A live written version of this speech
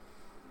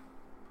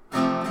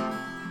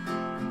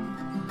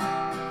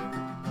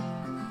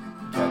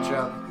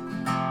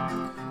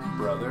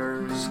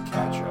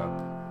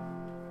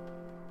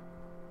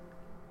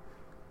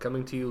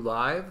coming to you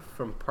live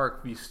from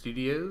Parkview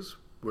Studios.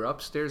 We're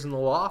upstairs in the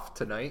loft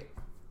tonight.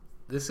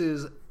 This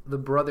is the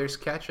Brothers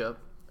Catch Up,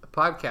 a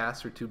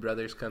podcast where two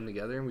brothers come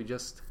together and we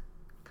just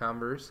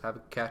converse, have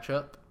a catch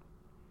up.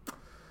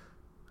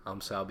 I'm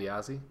Sal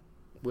Biazzi.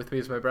 With me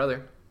is my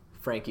brother,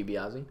 Frankie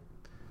Biazzi.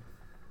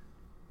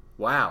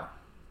 Wow.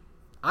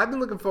 I've been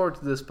looking forward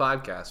to this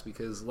podcast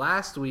because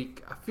last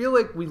week I feel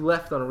like we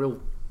left on a real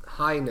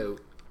high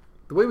note,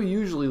 the way we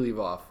usually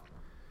leave off.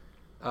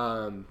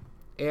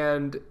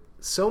 And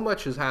so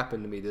much has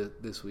happened to me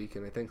this week,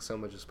 and I think so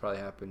much has probably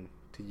happened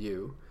to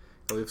you.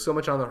 And we have so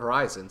much on the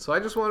horizon. So I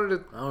just wanted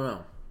to I don't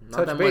know. Not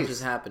touch that base. much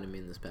has happened to me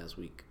in this past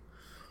week.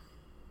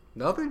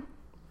 Nothing?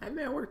 I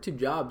mean, I work 2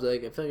 jobs.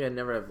 Like, I feel like I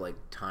never have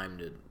time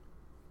to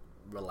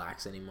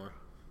relax anymore.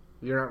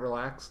 You're not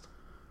relaxed?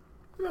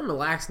 I'm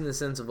relaxed in the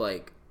sense of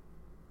I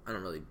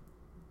don't really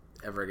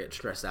ever get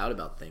stressed out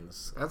about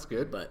things. That's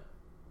good. But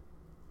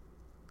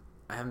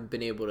I haven't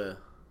been able to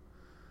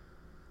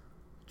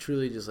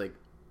truly just I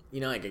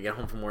get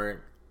home from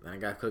work, then I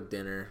gotta cook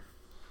dinner.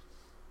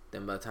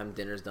 Then by the time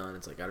dinner's done,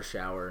 it's gotta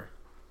shower.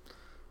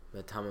 By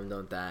the time I'm done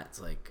with that,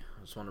 it's I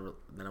just want to.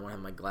 Then I want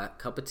to have my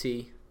cup of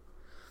tea,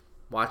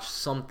 watch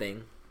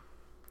something,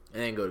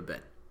 and then go to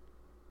bed.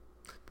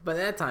 But by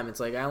that time,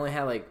 it's I only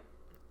had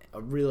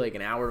a really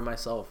an hour to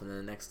myself, and then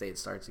the next day it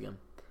starts again.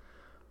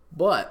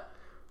 But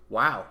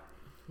wow,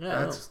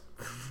 yeah, it's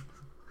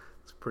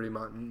pretty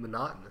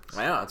monotonous.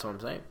 I know, that's what I'm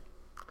saying.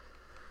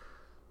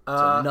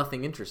 So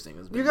nothing interesting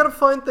has been. You got to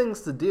find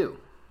things to do.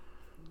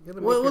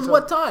 With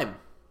what time?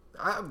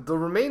 The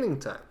remaining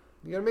time.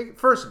 You got to make it.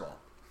 First of all,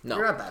 no,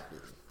 you're not that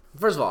busy.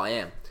 First of all, I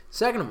am.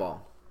 Second of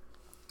all,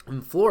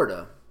 in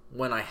Florida,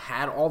 when I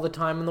had all the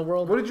time in the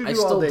world, what did you do I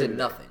still all day did today?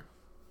 nothing.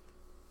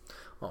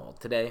 Well,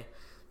 today,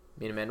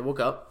 me and Amanda woke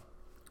up,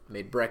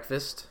 made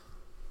breakfast,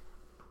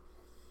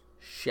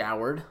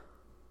 showered,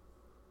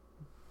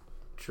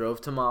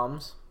 drove to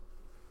Mom's.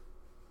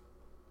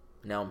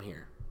 Now I'm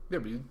here. Yeah,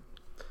 but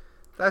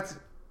that's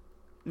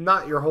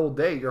not your whole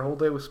day. Your whole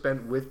day was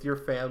spent with your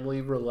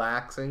family,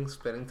 relaxing,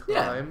 spending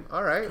time. Yeah.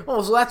 All right.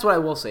 Oh, so that's what I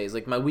will say is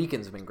my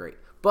weekends have been great.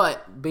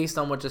 But based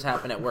on what just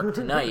happened at work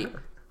tonight,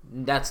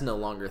 that's no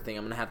longer a thing.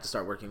 I'm going to have to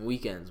start working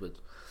weekends, which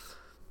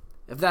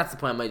if that's the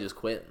plan, I might just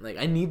quit.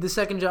 I need the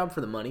second job for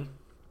the money.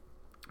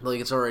 But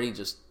it's already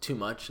just too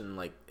much and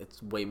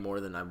it's way more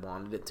than I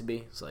wanted it to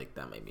be. So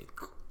that might be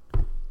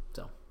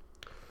so.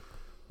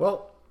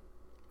 Well,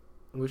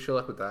 wish you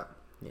luck with that.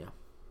 Yeah.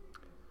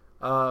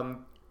 I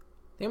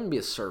think I'm gonna be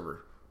a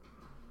server.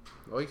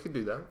 Well, you could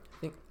do that.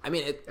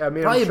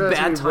 Probably sure a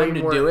bad time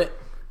to do it.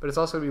 But it's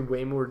also gonna be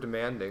way more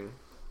demanding,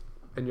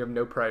 and you have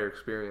no prior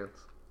experience.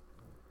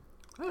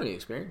 I don't need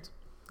experience.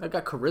 I've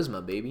got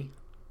charisma, baby.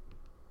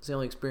 It's the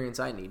only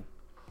experience I need.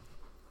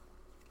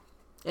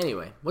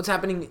 Anyway, what's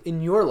happening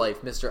in your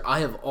life, Mister? I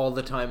have all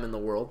the time in the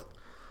world.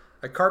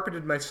 I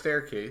carpeted my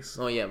staircase.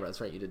 Oh yeah,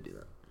 that's right. You did do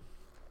that.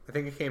 I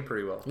think it came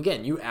pretty well.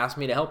 Again, you asked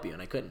me to help you,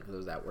 and I couldn't because I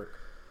was at work.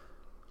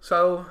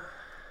 So,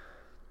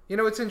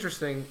 it's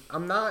interesting.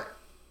 I'm not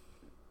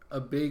a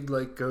big,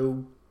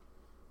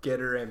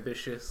 go-getter,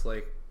 ambitious,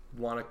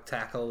 want to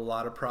tackle a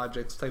lot of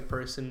projects type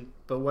person.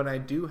 But when I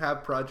do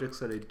have projects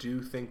that I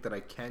do think that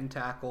I can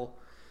tackle,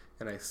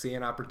 and I see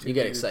an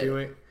opportunity to do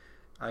it,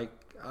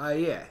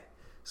 yeah.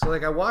 So,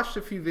 I watched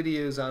a few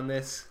videos on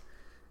this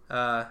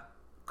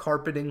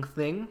carpeting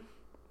thing.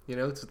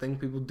 It's a thing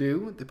people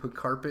do. They put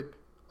carpet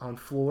on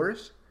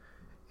floors.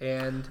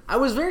 And I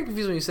was very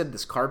confused when you said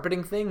this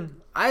carpeting thing.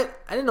 I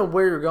didn't know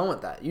where you were going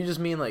with that. You just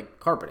mean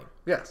carpeting.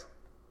 Yes.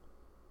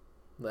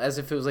 As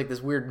if it was this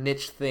weird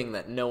niche thing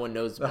that no one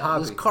knows about.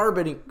 Hobby. This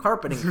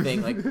carpeting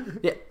thing.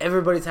 Yeah,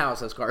 everybody's house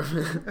has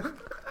carpet.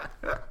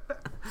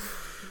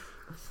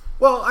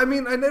 Well, I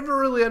never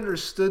really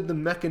understood the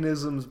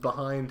mechanisms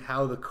behind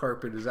how the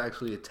carpet is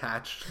actually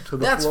attached to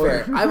the That's floor.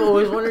 That's fair. I've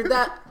always wondered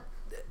that.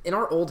 In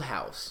our old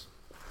house,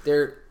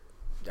 all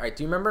right,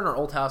 do you remember in our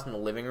old house in the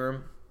living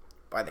room,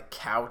 by the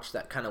couch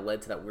that kind of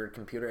led to that weird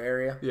computer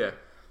area? Yeah.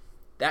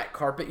 That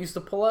carpet used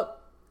to pull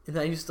up, and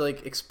that used to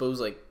expose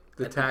the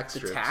tack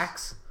strips. The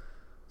tacks.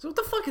 So what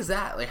the fuck is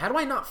that? How do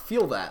I not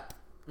feel that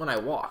when I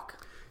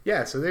walk?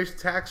 Yeah, so there's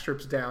tack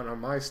strips down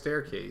on my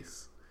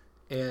staircase,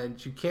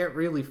 and you can't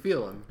really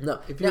feel them.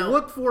 No. If you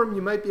look for them,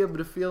 you might be able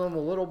to feel them a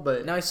little,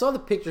 but... Now, I saw the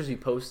pictures you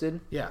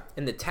posted. Yeah.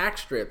 And the tack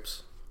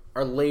strips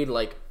are laid,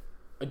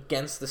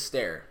 against the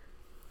stair.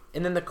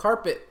 And then the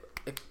carpet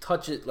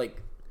touches,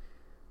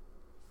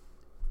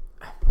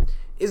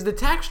 Is the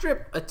tack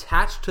strip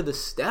attached to the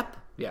step?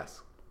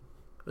 Yes.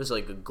 There's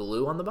a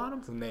glue on the bottom?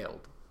 It's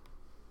nailed.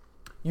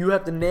 You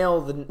have to nail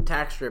the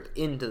tack strip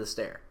into the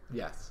stair.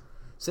 Yes.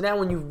 So now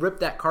when you rip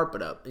that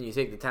carpet up and you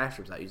take the tack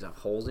strips out, you just have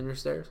holes in your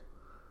stairs?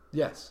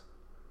 Yes.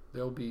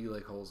 There'll be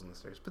holes in the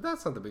stairs. But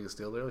that's not the biggest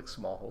deal. They're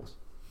small holes.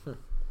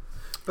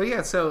 But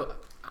yeah, so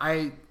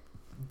I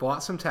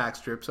bought some tack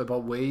strips. I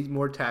bought way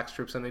more tack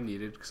strips than I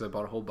needed because I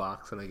bought a whole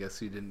box, and I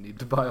guess you didn't need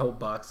to buy a whole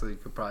box, so you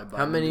could probably buy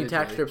How many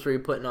tack strips were you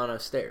putting on a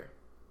stair?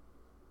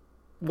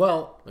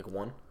 Well...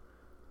 One?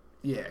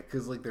 Yeah,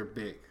 because they're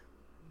big.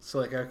 So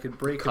like I could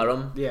break cut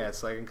them. Yeah,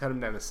 so I can cut them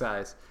down to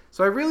size.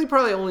 So I really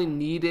probably only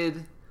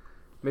needed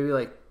maybe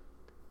like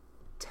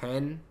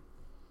 10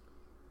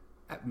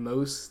 at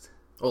most.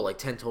 Oh, like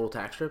 10 total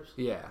tack strips?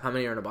 Yeah. How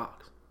many are in a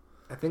box?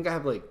 I think I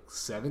have like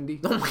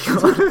 70. Oh my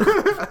god.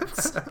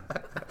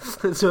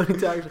 That's so many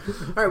tack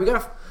strips. All right, we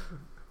got to...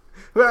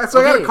 So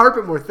I got to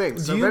carpet more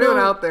things. So if anyone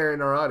know, out there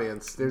in our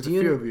audience, there's a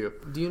few of you.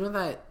 Do you know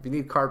that... If you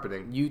need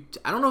carpeting.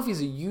 I don't know if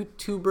he's a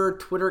YouTuber,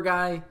 Twitter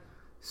guy,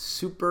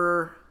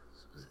 Super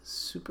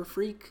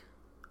Freak,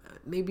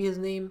 maybe his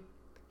name.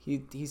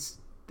 He's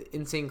the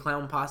Insane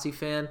Clown Posse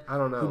fan. I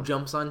don't know. Who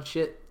jumps on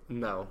shit.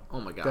 No. Oh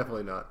my god.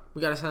 Definitely not.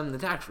 We gotta send him the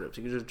tack strips.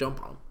 You can just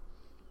jump on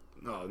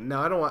them. No,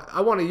 I don't want.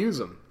 I want to use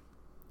them.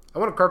 I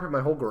want to carpet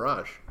my whole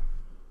garage,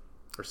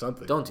 or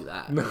something. Don't do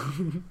that. No.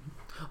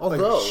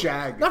 Although, like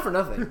shag. Not for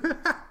nothing.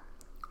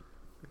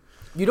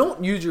 You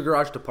don't use your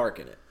garage to park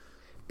in it,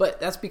 but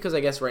that's because I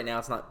guess right now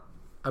it's not.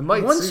 I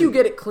might. Once you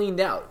get it cleaned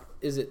out,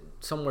 is it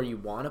somewhere you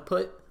want to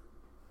put?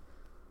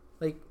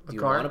 Like, do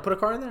you want to put a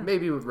car in there?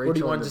 Maybe with Rachel. Or do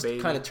you want to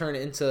just kind of turn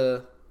it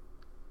into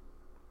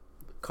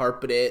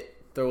carpet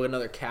it, throw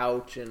another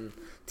couch and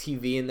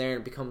TV in there, and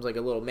it becomes like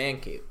a little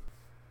man cave?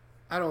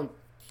 I don't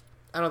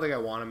think I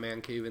want a man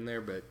cave in there,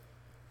 but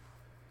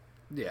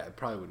yeah, I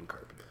probably wouldn't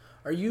carpet it.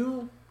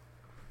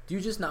 Do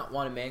you just not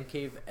want a man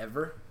cave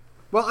ever?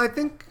 Well, I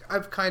think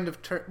I've kind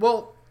of turned.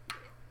 Well,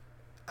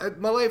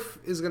 my life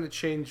is going to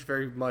change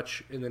very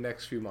much in the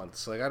next few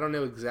months. Like, I don't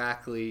know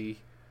exactly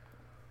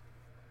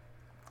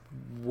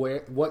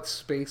what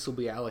space will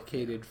be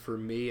allocated for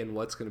me and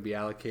what's going to be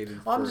allocated.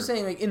 I'm just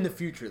saying, like, in the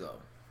future, though.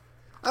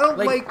 I don't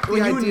like the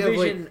when you idea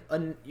envision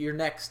of like, your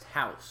next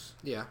house,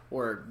 yeah,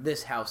 or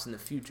this house in the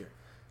future.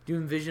 Do you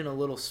envision a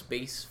little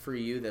space for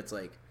you that's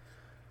like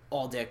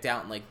all decked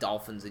out in like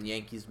Dolphins and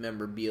Yankees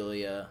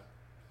memorabilia?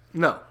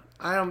 No,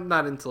 I'm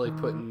not into like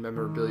putting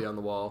memorabilia on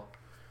the wall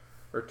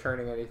or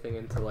turning anything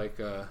into like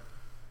I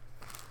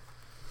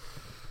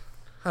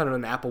don't know,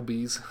 an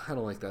Applebee's. I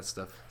don't like that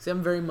stuff. See,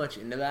 I'm very much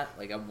into that.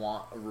 Like, I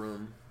want a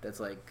room that's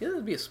like,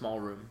 it'll be a small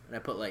room, and I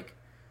put like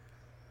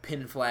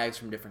pin flags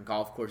from different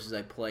golf courses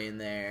I play in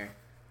there,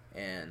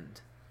 and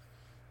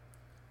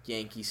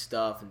Yankee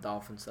stuff and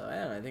Dolphin stuff. I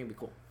don't know, I think it'd be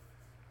cool.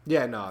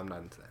 Yeah, no, I'm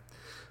not into that.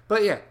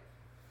 But yeah,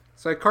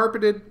 so I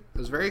carpeted. I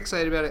was very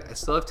excited about it. I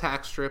still have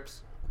tack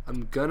strips.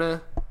 I'm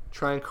gonna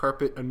try and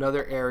carpet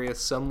another area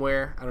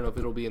somewhere. I don't know if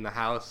it'll be in the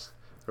house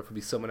or if it'll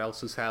be someone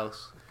else's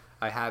house.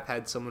 I have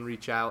had someone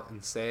reach out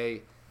and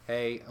say,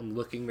 hey, I'm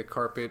looking to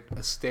carpet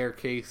a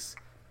staircase.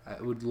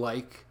 I would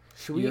like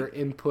your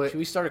input. Should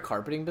we start a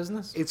carpeting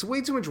business? It's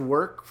way too much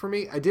work for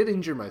me. I did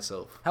injure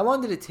myself. How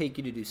long did it take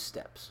you to do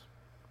steps?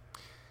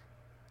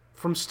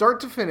 From start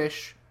to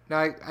finish.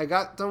 Now, I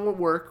got done with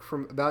work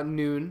from about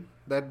noon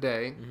that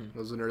day. Mm-hmm. It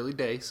was an early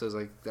day, so I was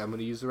like, I'm going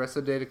to use the rest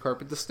of the day to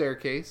carpet the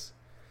staircase.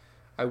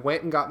 I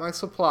went and got my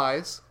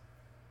supplies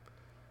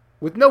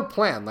with no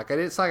plan. Like,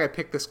 it's not like I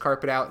picked this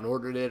carpet out and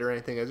ordered it or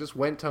anything. I just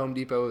went to Home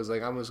Depot. I was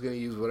like, I was going to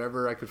use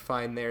whatever I could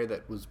find there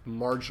that was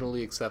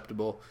marginally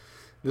acceptable.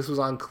 This was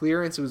on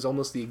clearance. It was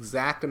almost the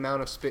exact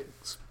amount of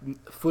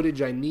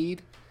footage I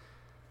need.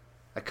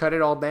 I cut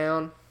it all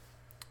down.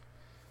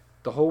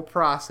 The whole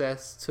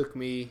process took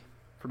me,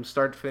 from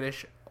start to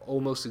finish,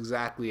 almost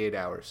exactly 8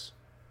 hours.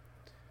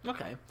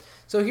 Okay.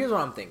 So here's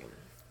what I'm thinking.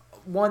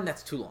 One,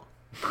 that's too long.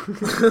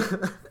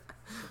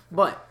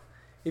 But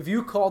if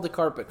you called the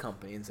carpet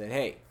company and said,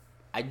 hey,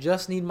 I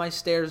just need my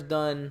stairs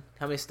done,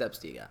 how many steps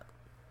do you got?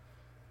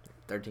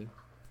 13?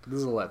 This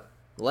is 11.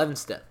 11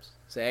 steps.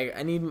 Say,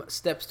 I need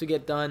steps to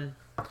get done.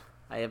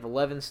 I have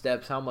 11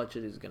 steps. How much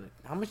do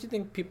you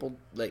think people,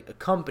 like a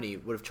company,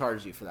 would have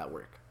charged you for that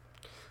work?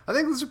 I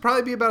think this would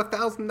probably be about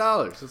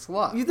 $1,000. It's a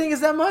lot. You think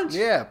it's that much?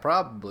 Yeah,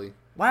 probably.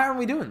 Why aren't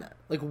we doing that?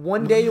 Like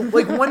one day a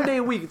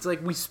week. It's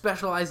like we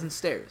specialize in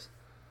stairs.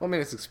 Well, I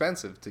mean, it's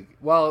expensive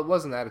well, it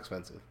wasn't that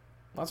expensive.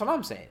 That's what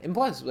I'm saying. And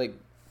plus, like,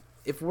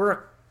 if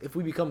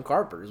we become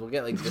carpenters, we'll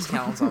get like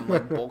discounts on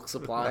like bulk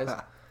supplies.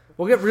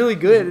 We'll get really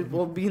good.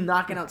 We'll be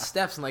knocking out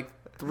steps in like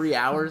 3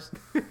 hours.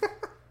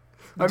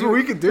 I mean,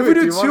 we could do it.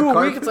 If we do 2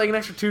 a week, it's like an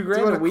extra $2,000 a week. Do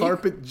you want to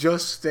carpet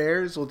just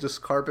stairs? We'll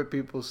just carpet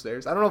people's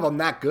stairs. I don't know if I'm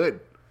that good.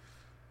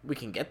 We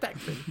can get that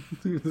good.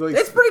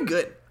 It's pretty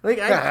good. Like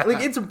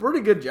it's a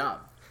pretty good job.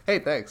 Hey,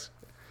 thanks.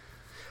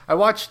 I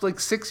watched like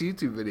 6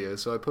 YouTube videos,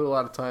 so I put a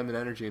lot of time and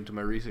energy into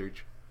my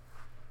research.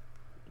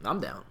 I'm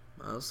down.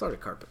 I'll start a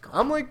carpet company.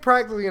 I'm like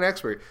practically an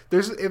expert.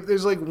 If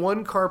there's like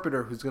one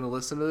carpenter who's gonna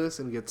listen to this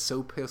and get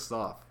so pissed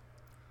off,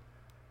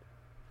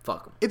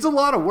 fuck him. It's a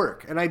lot of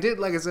work, and I did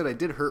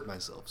hurt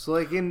myself. So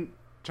like in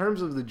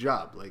terms of the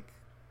job, like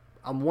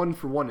I'm 1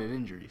 for 1 in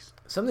injuries.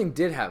 Something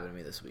did happen to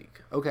me this week.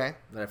 Okay.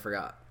 That I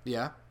forgot.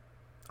 Yeah.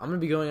 I'm gonna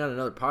be going on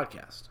another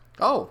podcast.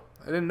 Oh,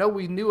 I didn't know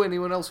we knew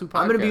anyone else who podcasted.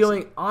 I'm going to be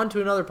going on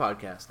to another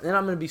podcast, and then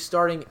I'm going to be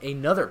starting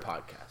another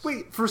podcast.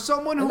 Wait, for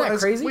someone who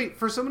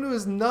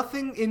has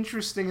nothing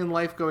interesting in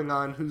life going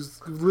on, who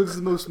lives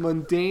the most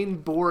mundane,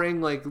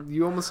 boring, like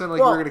you almost sound like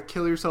you're going to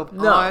kill yourself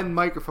on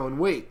microphone.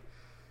 Wait,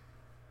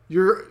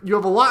 you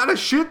have a lot of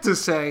shit to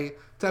say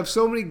to have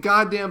so many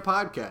goddamn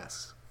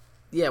podcasts.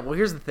 Yeah, well,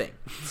 here's the thing.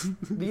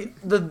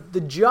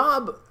 The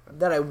job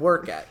that I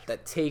work at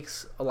that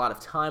takes a lot of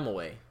time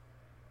away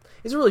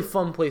is a really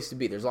fun place to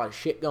be. There's a lot of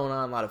shit going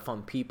on, a lot of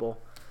fun people.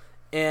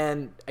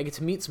 And I get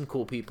to meet some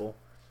cool people.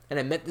 And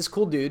I met this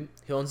cool dude.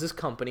 He owns this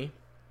company.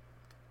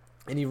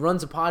 And he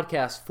runs a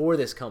podcast for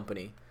this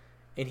company.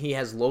 And he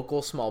has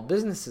local small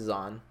businesses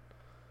on.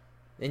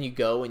 And you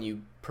go and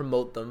you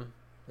promote them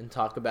and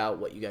talk about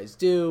what you guys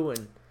do.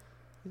 And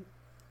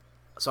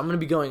so I'm going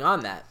to be going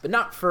on that. But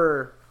not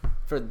for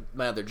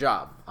my other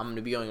job. I'm going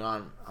to be going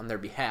on their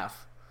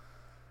behalf.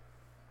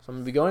 So I'm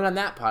going to be going on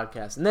that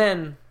podcast. And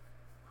then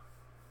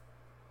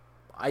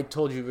I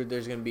told you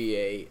there's going to be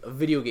a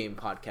video game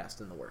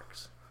podcast in the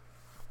works.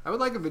 I would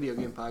like a video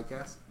game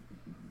podcast.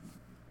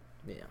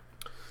 Yeah.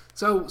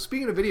 So,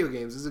 speaking of video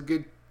games, this is a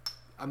good...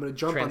 I'm going to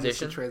jump on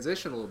this and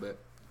transition a little bit.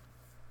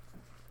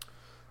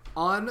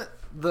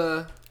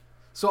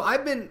 So,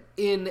 I've been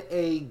in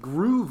a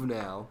groove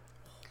now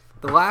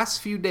the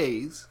last few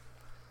days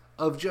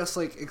of just,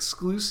 like,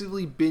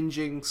 exclusively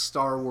binging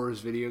Star Wars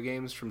video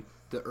games from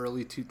the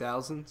early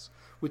 2000s,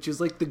 which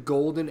is, like, the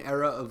golden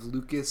era of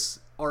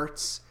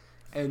LucasArts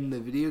and the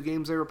video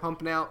games they were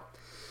pumping out.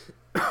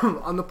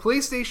 On the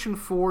PlayStation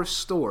 4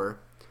 store,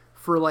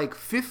 for like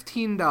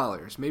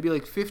 $15, maybe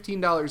like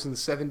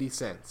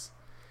 $15.70,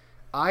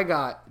 I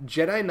got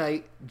Jedi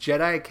Knight,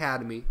 Jedi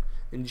Academy,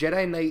 and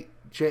Jedi Knight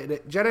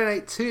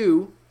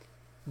 2,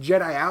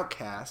 Jedi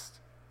Outcast,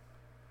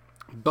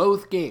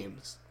 both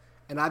games.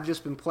 And I've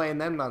just been playing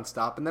them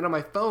nonstop. And then on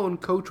my phone,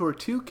 KOTOR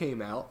 2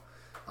 came out.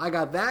 I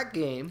got that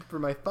game for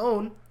my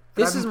phone.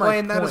 This is my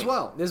point. That as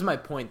well. This is my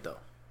point, though.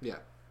 Yeah.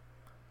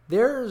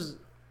 There's...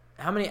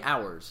 How many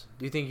hours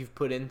do you think you've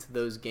put into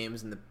those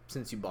games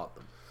since you bought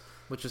them?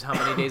 Which was how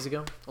many days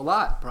ago? A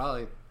lot,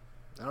 probably.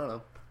 I don't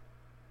know.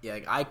 Yeah,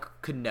 like, I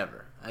could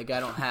never. Like,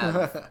 I don't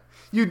have...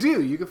 You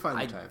do. You can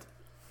find the time.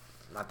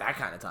 Not that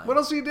kind of time. What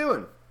else are you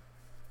doing?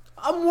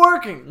 I'm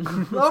working.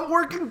 I'm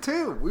working,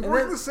 too. We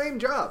work the same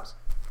jobs.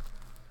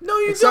 No,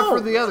 you Except don't.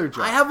 for the other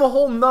job. I have a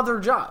whole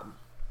nother job.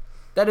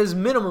 That is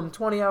minimum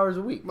 20 hours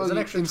a week. Well, an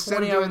extra instead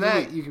 20 of doing hours that, a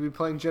week. you could be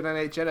playing Jedi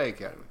Knight Jedi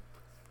Academy.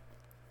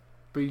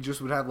 But you just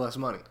would have less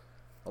money.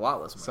 A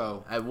lot less money.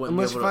 So, I wouldn't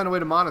unless you find a way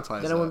to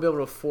monetize Then I wouldn't be able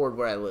to afford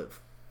where I live.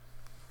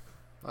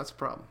 That's a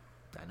problem.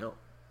 I know.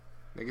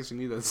 I guess you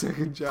need that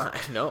second job.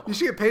 I know. You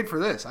should get paid for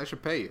this. I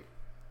should pay you.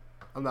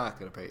 I'm not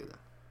going to pay you that.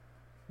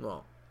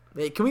 Well,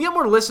 hey, can we get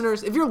more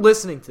listeners? If you're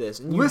listening to this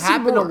and you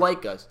happen to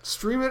like us,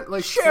 stream it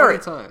like share 40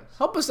 it. times.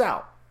 Help us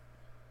out.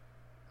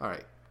 All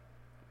right.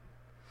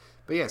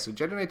 But yeah, so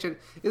Jedi Knight Jedi...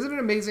 Isn't it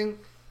amazing?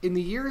 In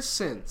the years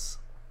since,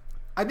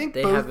 I think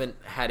they haven't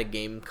had a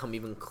game come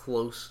even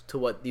close to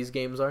what these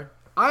games are.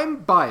 I'm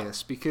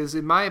biased because,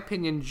 in my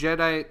opinion,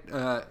 Star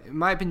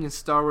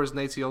Wars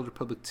Knights of the Old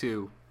Republic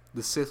 2,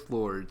 The Sith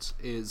Lords,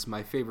 is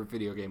my favorite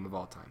video game of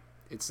all time.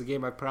 It's the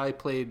game I probably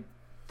played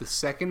the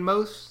second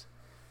most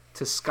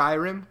to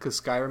Skyrim, because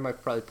Skyrim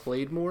I've probably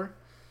played more.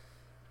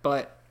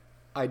 But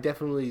I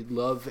definitely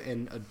love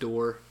and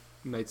adore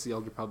Knights of the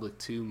Old Republic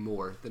 2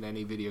 more than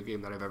any video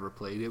game that I've ever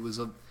played. It was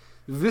a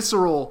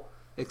visceral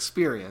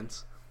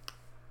experience.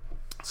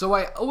 So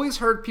I always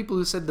heard people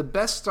who said the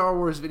best Star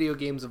Wars video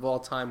games of all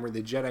time were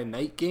the Jedi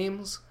Knight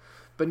games.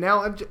 But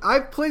now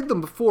I've played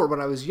them before when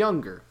I was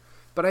younger.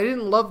 But I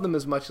didn't love them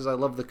as much as I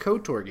love the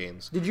KOTOR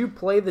games. Did you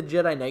play the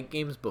Jedi Knight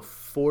games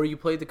before you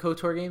played the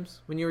KOTOR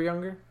games when you were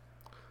younger?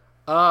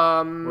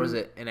 Or was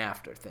it an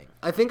after thing?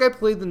 I think I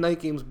played the Knight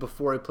games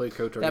before I played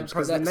KOTOR games.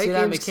 Because the Knight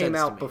games came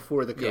out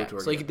before the KOTOR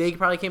games. So they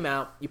probably came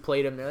out, you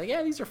played them, they're like,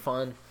 yeah, these are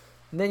fun.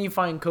 And then you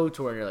find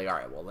KOTOR and you're like,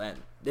 alright, well then,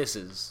 that's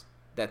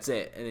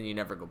it. And then you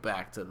never go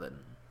back to the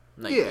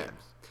Knight games.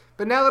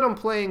 But now that I'm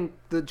playing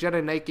the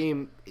Jedi Knight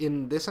game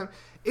in this time,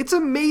 it's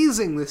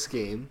amazing, this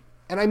game.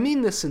 And I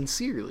mean this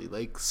sincerely.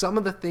 Like, some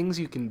of the things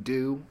you can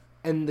do,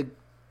 and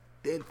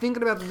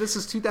thinking about this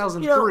is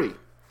 2003.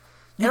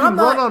 You can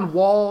run on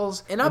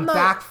walls and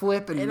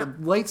backflip, and the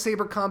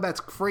lightsaber combat's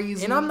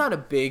crazy. And I'm not a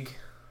big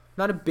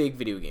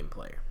video game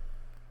player.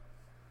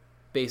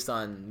 Based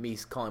on me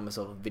calling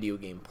myself a video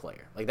game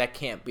player. Like, that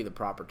can't be the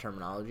proper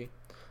terminology.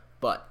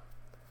 But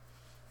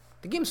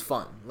the game's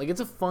fun. Like, it's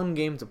a fun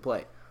game to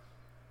play.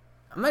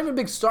 I'm not even a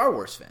big Star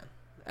Wars fan,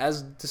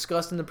 as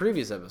discussed in the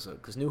previous episode,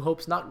 because New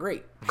Hope's not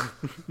great.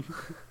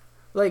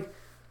 Like,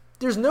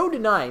 there's no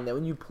denying that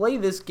when you play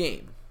this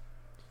game,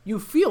 you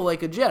feel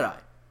like a Jedi.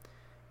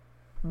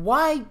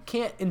 Why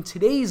can't, in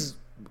today's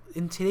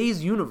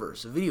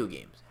universe of video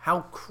games,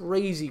 how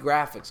crazy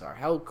graphics are,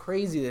 how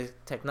crazy the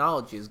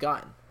technology has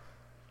gotten,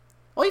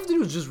 all you have to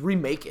do is just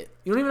remake it.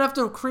 You don't even have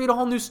to create a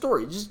whole new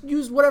story. Just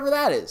use whatever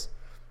that is.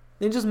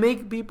 And just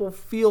make people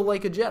feel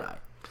like a Jedi.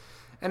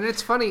 And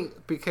it's funny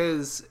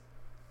because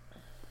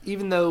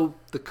even though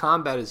the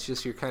combat is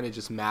just, you're kind of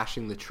just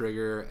mashing the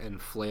trigger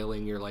and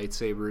flailing your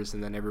lightsabers,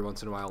 and then every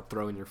once in a while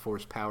throwing your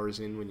force powers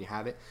in when you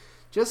have it.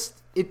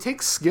 It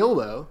takes skill,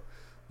 though.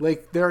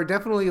 Like, there are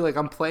definitely, like,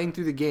 I'm playing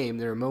through the game,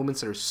 there are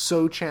moments that are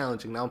so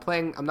challenging. Now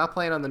I'm not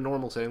playing on the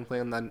normal setting, I'm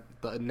playing on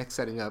the next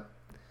setting up,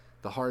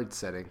 the hard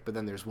setting, but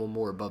then there's one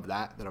more above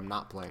that I'm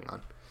not playing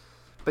on.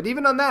 But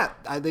even on that,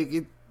 I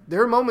think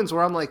there are moments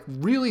where I'm like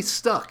really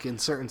stuck in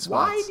certain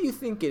spots. Why do you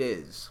think it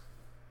is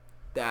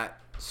that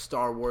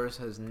Star Wars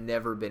has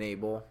never been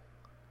able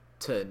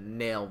to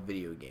nail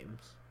video games?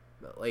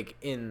 Like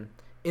in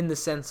the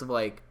sense of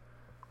like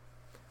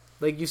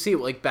you see it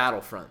like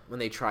Battlefront when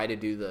they try to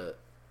do the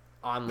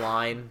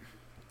online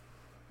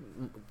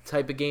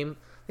type of game.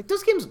 Like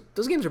those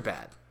games are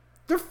bad.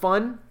 They're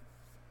fun,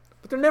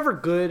 but they're never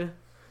good.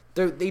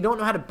 They don't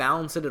know how to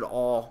balance it at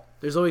all.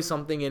 There's always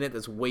something in it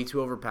that's way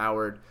too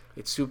overpowered.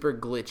 It's super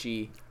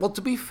glitchy. Well,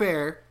 to be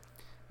fair,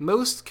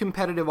 most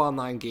competitive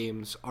online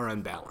games are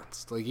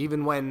unbalanced. Like,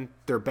 even when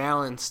they're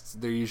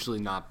balanced, they're usually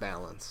not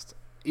balanced.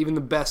 Even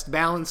the best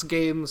balanced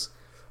games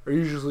are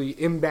usually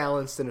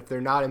imbalanced, and if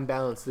they're not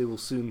imbalanced, they will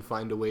soon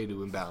find a way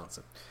to imbalance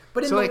them.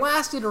 But in the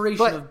last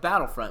iteration of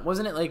Battlefront,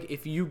 wasn't it like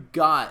if you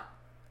got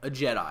a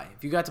Jedi,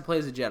 if you got to play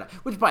as a Jedi,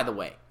 which, by the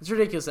way, it's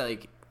ridiculous that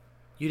like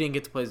you didn't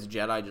get to play as a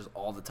Jedi just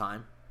all the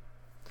time.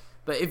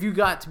 But if you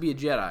got to be a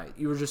Jedi,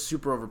 you were just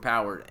super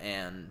overpowered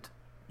and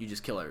you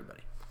just kill everybody.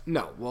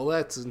 No, well,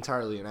 that's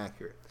entirely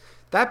inaccurate.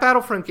 That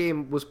Battlefront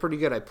game was pretty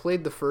good. I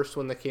played the first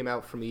one that came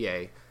out from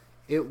EA.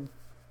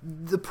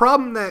 The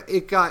problem that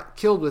it got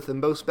killed with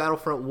in both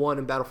Battlefront 1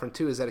 and Battlefront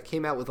 2 is that it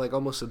came out with like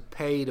almost a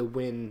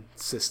pay-to-win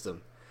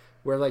system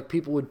where like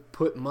people would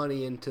put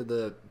money into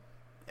the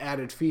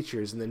added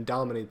features and then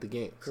dominate the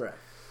games. Correct.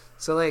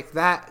 So like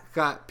that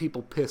got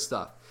people pissed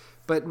off.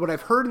 But what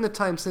I've heard in the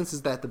time since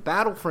is that the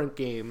Battlefront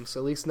games,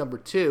 at least number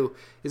 2,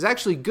 is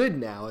actually good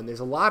now, and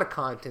there's a lot of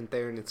content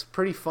there, and it's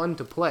pretty fun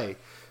to play.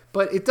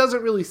 But it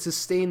doesn't really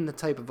sustain the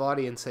type of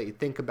audience that you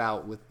think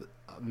about with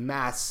a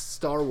mass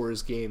Star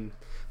Wars game.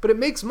 But it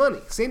makes money.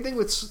 Same thing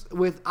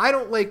with I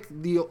don't like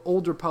the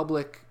Old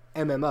Republic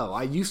MMO.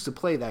 I used to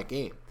play that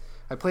game.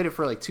 I played it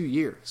for like 2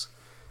 years.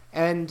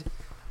 And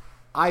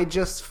I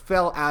just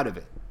fell out of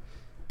it.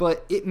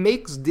 But it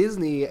makes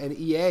Disney and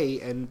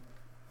EA and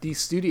these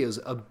studios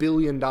 $1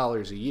 billion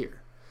a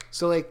year.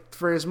 So like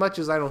for as much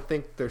as I don't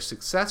think they're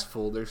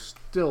successful, they're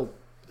still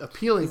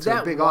appealing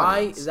to a big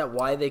audience. Is that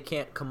why they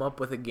can't come up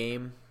with a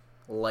game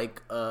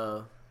like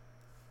the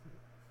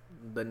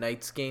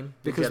Knights game?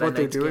 Because what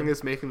they're doing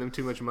is making them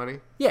too much money?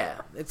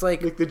 Yeah. It's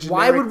like the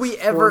why would we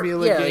ever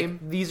game?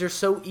 Like, these are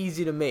so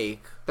easy to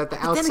make. That the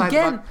but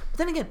outside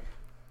then again,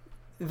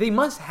 they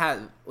must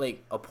have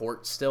like a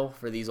port still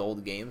for these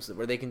old games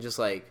where they can just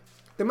like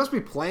they must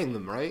be playing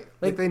them, right?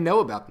 Like they know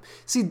about them.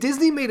 See,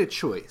 Disney made a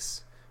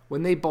choice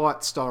when they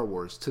bought Star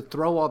Wars to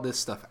throw all this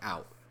stuff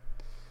out.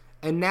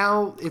 And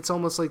now it's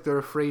almost like they're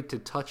afraid to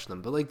touch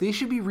them. But like they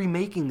should be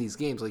remaking these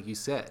games like you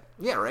said.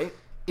 Yeah, right?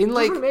 In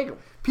like remake them.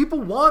 People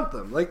want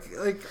them. Like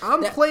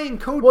I'm playing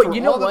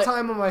KOTOR all the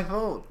time on my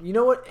phone. You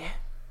know what?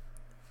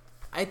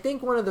 I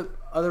think one of the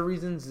other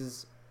reasons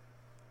is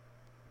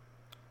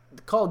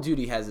Call of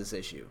Duty has this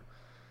issue.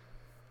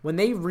 When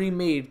they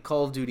remade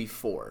Call of Duty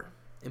 4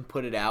 and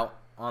put it out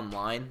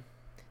online,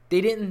 they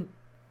did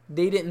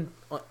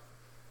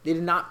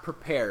not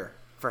prepare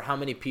for how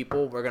many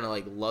people were going to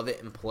like love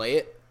it and play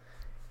it.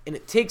 And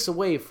it takes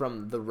away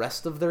from the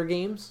rest of their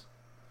games.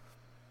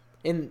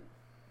 And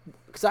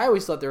because I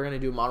always thought they were going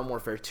to do Modern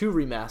Warfare 2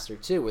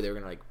 remaster too, where they were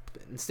going to like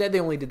instead they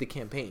only did the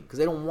campaign because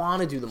they don't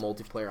want to do the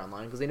multiplayer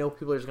online because they know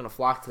people are just going to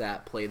flock to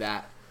that, play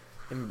that,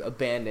 and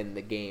abandon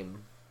the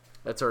game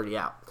that's already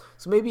out.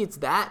 So maybe it's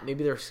that.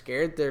 Maybe they're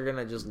scared they're going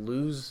to just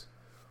lose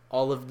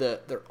all of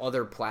their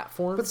other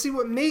platforms. But see,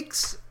 what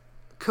makes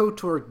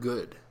KOTOR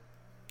good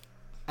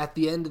at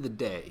the end of the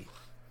day,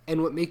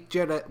 and what makes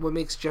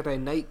Jedi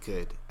Knight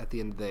good at the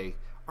end of the day,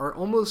 are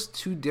almost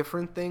two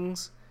different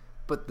things,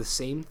 but the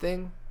same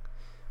thing.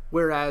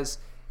 Whereas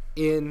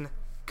in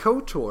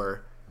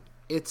KOTOR,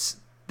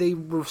 they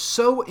were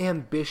so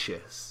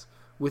ambitious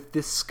with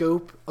the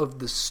scope of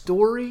the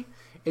story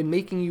and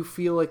making you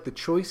feel like the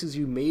choices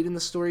you made in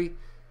the story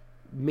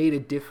made a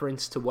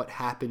difference to what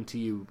happened to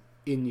you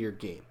in your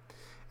game.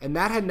 And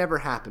that had never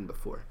happened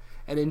before.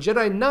 And in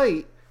Jedi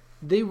Knight,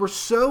 they were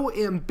so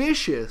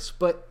ambitious,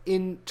 but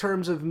in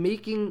terms of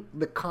making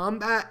the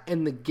combat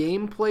and the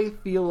gameplay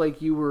feel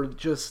like you were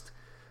just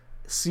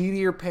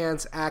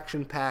seat-of-your-pants,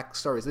 action-packed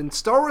Star Wars. And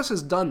Star Wars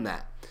has done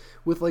that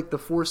with like The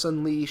Force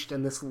Unleashed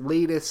and this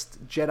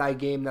latest Jedi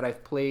game that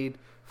I've played,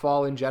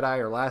 Fallen Jedi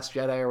or Last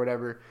Jedi or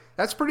whatever.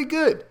 That's pretty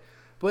good.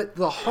 But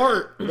the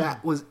heart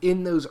that was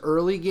in those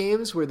early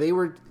games where they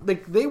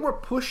were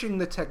pushing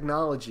the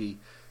technology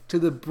to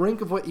the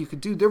brink of what you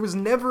could do. There was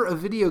never a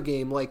video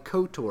game like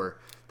KOTOR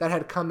that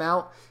had come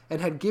out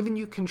and had given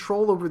you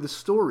control over the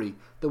story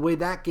the way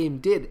that game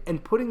did,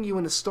 and putting you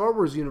in a Star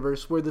Wars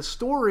universe where the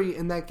story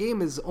in that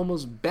game is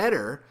almost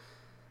better,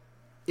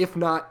 if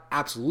not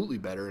absolutely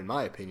better in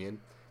my opinion,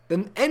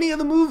 than any of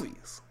the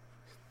movies,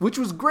 which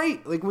was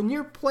great. Like when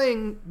you're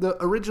playing the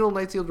original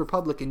Knights of the Old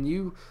Republic and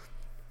you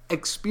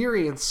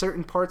experience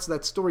certain parts of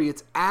that story,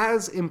 it's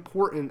as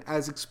important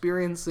as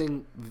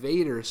experiencing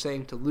Vader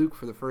saying to Luke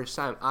for the first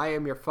time, "I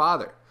am your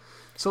father."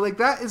 So like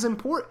that is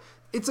important.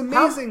 It's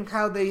amazing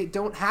how they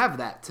don't have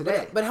that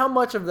today. But how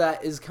much of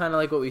that is kind of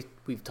like what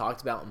we've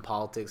talked about in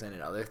politics and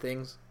in other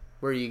things,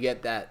 where you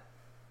get that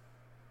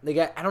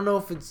I don't know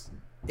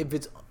if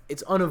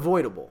it's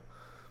unavoidable,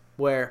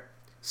 where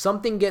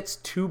something gets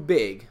too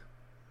big.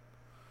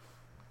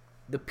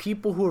 The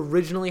people who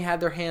originally had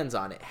their hands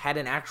on it had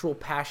an actual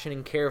passion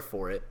and care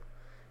for it,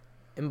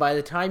 and by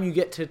the time you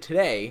get to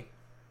today,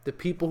 the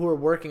people who are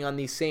working on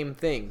these same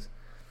things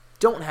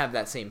don't have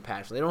that same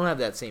passion. They don't have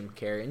that same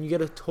care, and you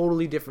get a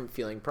totally different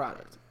feeling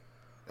product.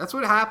 That's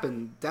what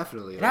happened,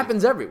 definitely. It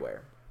happens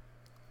everywhere.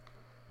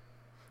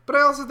 But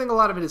I also think a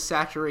lot of it is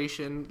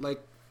saturation,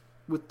 like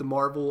with the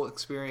Marvel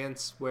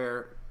experience,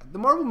 where the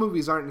Marvel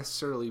movies aren't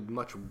necessarily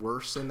much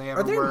worse than they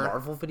ever were. Are there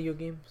Marvel video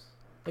games?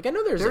 Like, I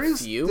know there's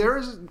a few.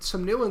 There's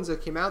some new ones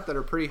that came out that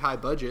are pretty high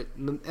budget,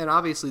 and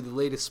obviously the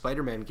latest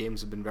Spider-Man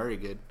games have been very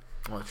good.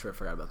 Oh, sure, I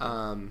forgot about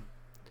that.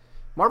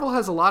 Marvel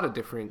has a lot of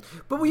different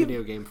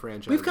video game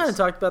franchises. We've kind of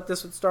talked about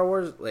this with Star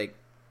Wars. Like,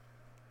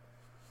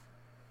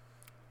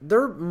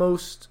 their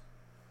most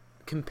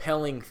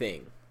compelling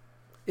thing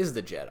is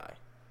the Jedi.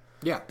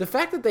 Yeah. The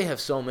fact that they have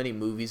so many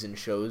movies and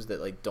shows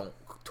that, like, don't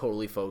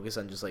totally focus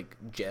on just, like,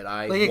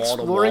 Jedi, like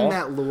exploring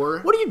that lore.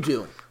 What are you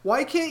doing?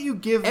 Why can't you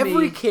give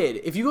every kid,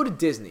 if you go to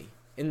Disney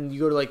and you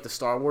go to, like, the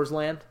Star Wars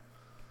land,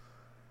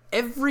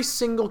 every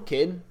single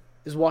kid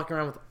is walking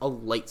around with a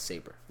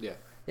lightsaber. Yeah.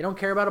 They don't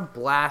care about a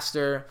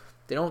blaster.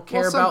 They don't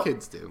care some about...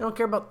 kids do. They don't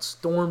care about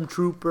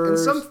stormtroopers. And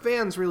some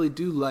fans really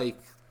do like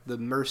the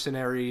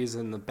mercenaries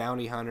and the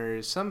bounty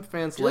hunters. Some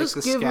fans like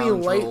the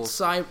scoundrels. Just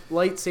give me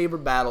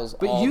lightsaber battles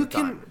all the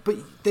time. But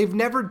they've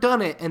never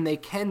done it, and they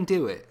can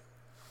do it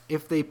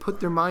if they put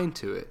their mind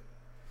to it.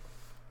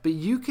 But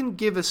you can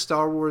give a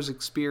Star Wars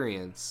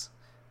experience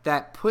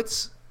that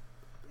puts...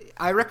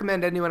 I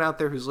recommend anyone out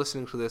there who's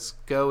listening to this,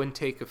 go and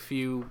take a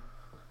few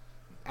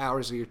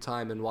hours of your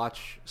time and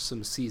watch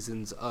some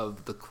seasons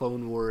of the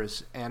Clone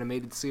Wars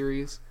animated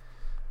series.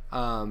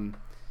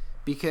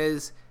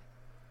 Because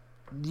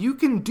you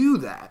can do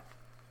that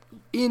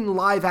in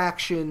live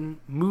action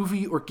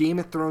movie or Game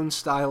of Thrones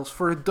styles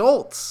for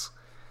adults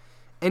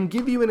and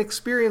give you an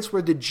experience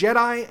where the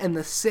Jedi and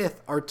the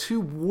Sith are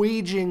two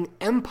waging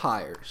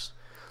empires.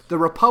 The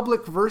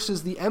Republic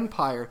versus the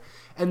Empire,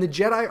 and the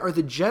Jedi are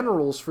the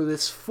generals for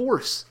this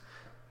force.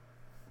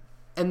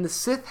 And the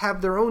Sith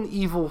have their own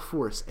evil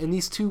force, and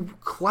these two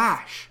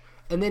clash.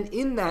 And then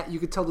in that, you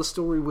could tell the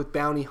story with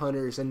bounty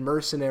hunters and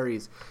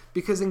mercenaries.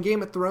 Because in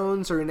Game of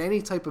Thrones or in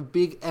any type of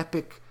big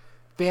epic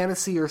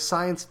fantasy or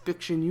science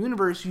fiction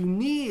universe, you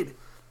need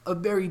a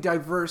very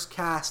diverse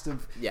cast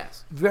of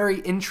very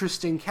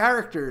interesting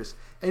characters.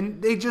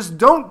 And they just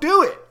don't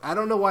do it. I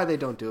don't know why they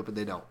don't do it, but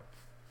they don't.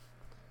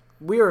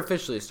 We are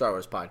officially a Star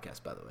Wars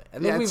podcast, by the way.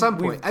 At some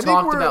point. I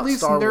think we're at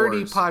least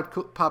nerdy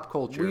pop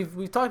culture.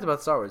 We've talked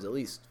about Star Wars at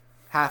least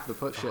half the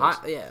shows.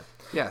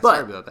 Yeah, but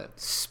sorry about that.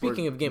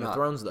 Speaking of Game of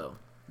Thrones, though.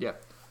 Yeah.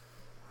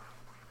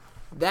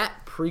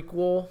 That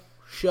prequel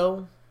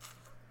show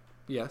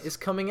is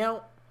coming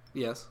out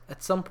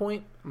at some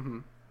point. Mm-hmm.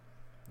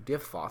 Do you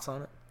have thoughts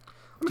on it?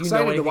 Do you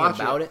know anything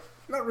about it?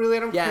 Not really. I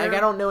don't care. Yeah, like,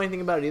 I don't know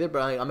anything about it either,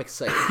 but I'm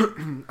excited.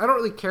 I don't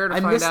really care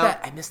to find out.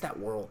 I miss that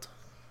world.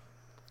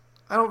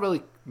 I don't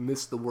really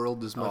miss the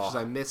world as much as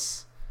I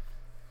miss...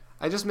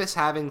 I just miss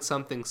having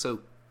something so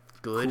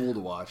good, cool to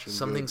watch.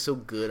 Something so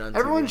good on TV.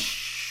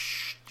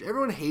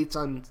 Everyone hates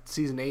on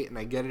Season 8, and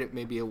I get it.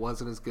 Maybe it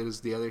wasn't as good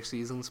as the other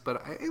seasons,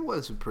 but it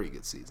was a pretty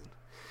good season.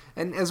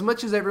 And as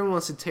much as everyone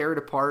wants to tear it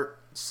apart,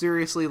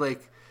 seriously,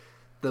 like,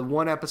 the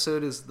one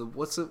episode is the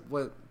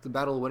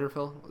Battle of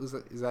Winterfell?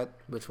 Is that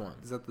which one?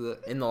 Is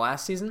that in the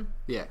last season?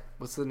 Yeah.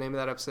 What's the name of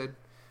that episode?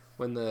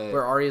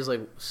 Where Arya's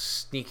like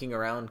sneaking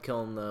around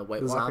killing the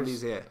White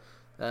Walkers. Zombies,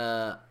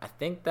 yeah. I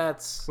think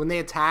that's when they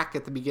attack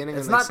at the beginning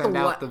and they send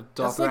out the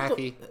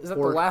Dothraki. Is that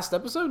the last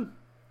episode?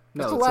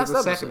 No, it's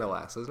the second to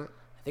last, isn't it?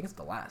 I think it's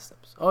the last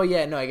episode. Oh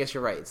yeah, no, I guess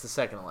you're right. It's the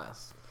second to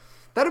last.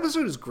 That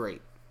episode is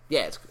great.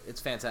 Yeah,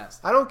 it's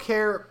fantastic. I don't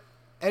care.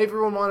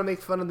 Everyone want to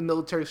make fun of the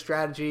military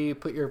strategy,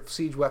 put your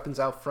siege weapons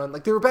out front.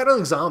 Like, they were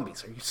battling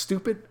zombies. Are you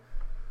stupid?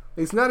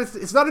 It's not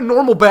a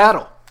normal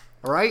battle.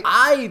 All right?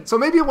 So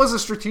maybe it was a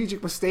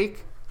strategic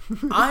mistake.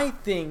 I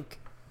think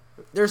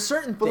there's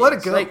certain things. But let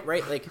it go.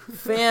 Like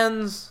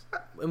fans,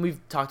 and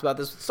we've talked about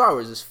this with Star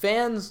Wars, is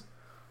fans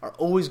are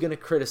always going to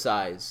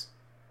criticize.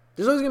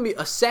 There's always going to be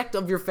a sect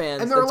of your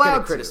fans and that's going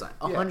to criticize.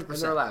 100%. And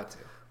they're allowed to.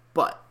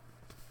 But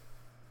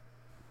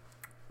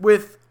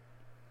with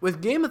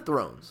Game of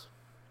Thrones,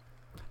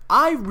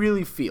 I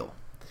really feel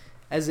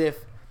as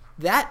if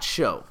that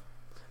show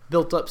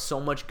built up so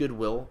much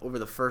goodwill over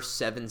the first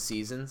 7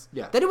 seasons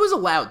that it was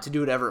allowed to do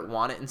whatever it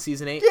wanted in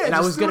season 8, and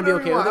I was going to be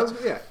okay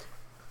with it.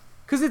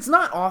 Because it's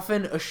not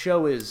often a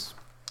show is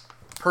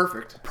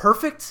perfect.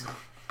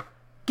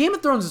 Game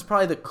of Thrones is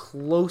probably the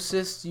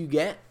closest you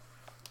get.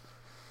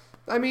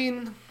 I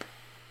mean,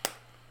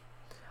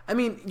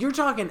 you're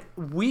talking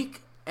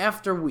week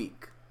after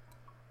week.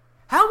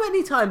 How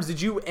many times did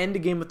you end a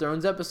Game of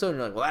Thrones episode and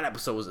you're like, well, that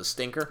episode was a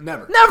stinker?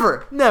 Never.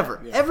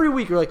 Yeah. Every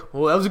week you're like,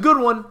 well, that was a good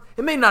one.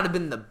 It may not have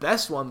been the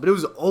best one, but it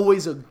was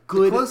always a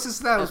good The closest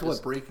to that was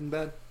what, Breaking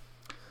Bad?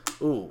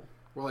 Ooh.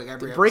 Or like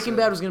every Breaking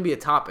Bad was going to be a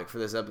topic for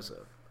this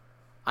episode.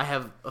 I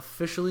have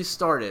officially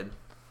started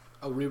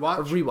A rewatch?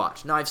 A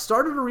rewatch. Now, I've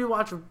started a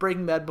rewatch of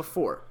Breaking Bad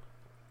before.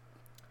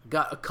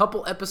 Got a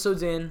couple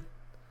episodes in,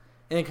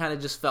 and it kind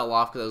of just fell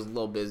off because I was a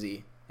little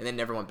busy, and then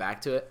never went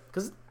back to it.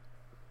 Because,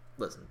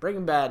 listen,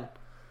 Breaking Bad,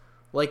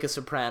 like a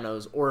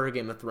Sopranos or a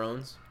Game of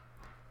Thrones,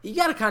 you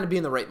got to kind of be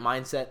in the right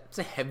mindset. It's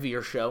a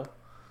heavier show.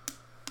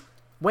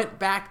 Went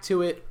back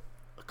to it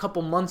a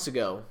couple months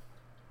ago.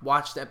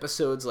 Watched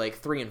episodes like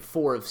 3 and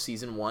 4 of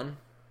season 1.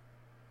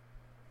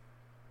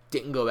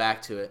 Didn't go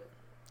back to it.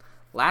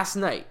 Last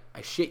night,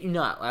 I shit you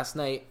not,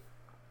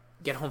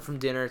 get home from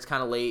dinner, it's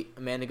kind of late,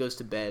 Amanda goes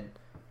to bed,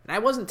 and I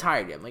wasn't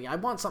tired yet. I'm like, I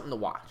want something to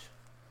watch.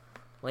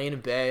 Laying in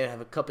bed,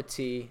 have a cup of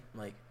tea,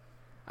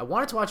 I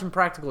wanted to watch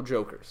Impractical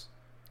Jokers.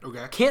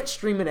 Okay. Can't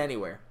stream it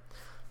anywhere.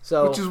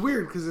 So, which is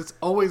weird, because it's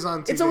always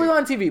on TV. It's always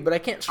on TV, but I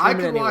can't stream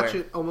it anywhere. I can watch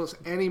it almost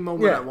any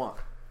moment I want.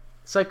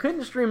 So I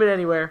couldn't stream it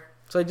anywhere,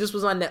 so I just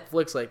was on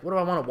Netflix, what do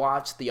I want to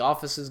watch? The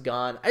Office is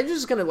gone. I'm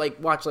just going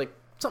to, watch,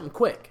 something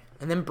quick.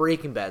 And then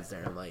Breaking Bad's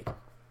there, and I'm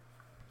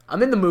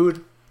I'm in the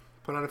mood.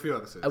 Put on a few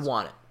episodes. I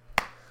want it.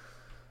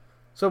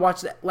 So I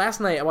watched that. Last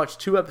night I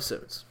watched 2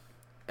 episodes.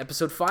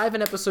 Episode 5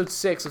 and episode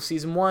 6 of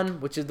season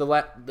 1, which is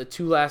the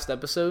 2 last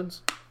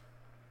episodes.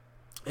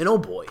 And oh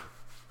boy.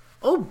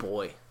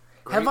 Great.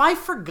 Have I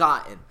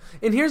forgotten.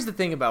 And here's the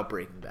thing about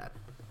Breaking Bad.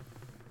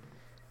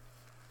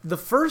 The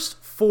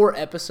first 4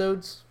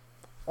 episodes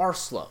are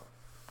slow.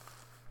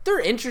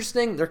 They're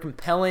interesting, they're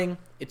compelling,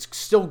 it's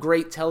still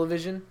great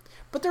television,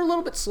 but they're a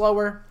little bit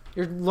slower.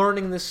 You're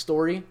learning this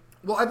story.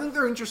 Well, I think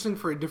they're interesting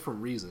for a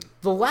different reason.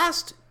 The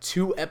last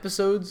 2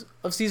 episodes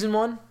of season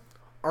 1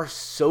 are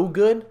so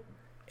good,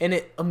 and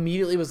it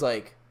immediately was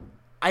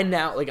I'm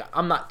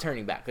not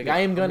turning back.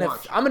 I'm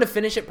gonna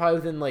finish it probably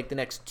within the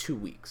next 2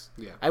 weeks.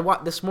 Yeah.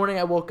 This morning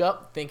I woke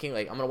up thinking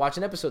I'm gonna watch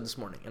an episode this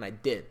morning, and I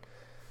did.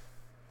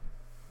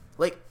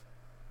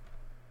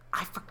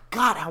 I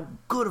forgot how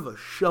good of a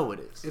show it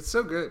is. It's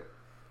so good.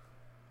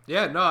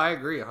 Yeah, no, I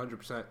agree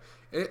 100%.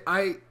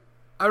 I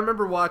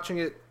remember watching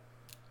it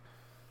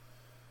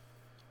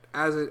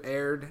as it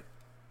aired,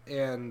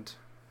 and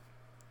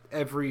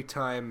every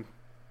time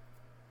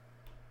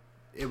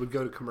it would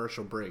go to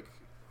commercial break,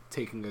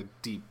 taking a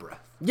deep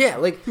breath. Yeah,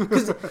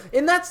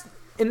 and that's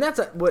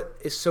what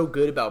is so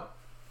good about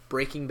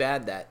Breaking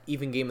Bad that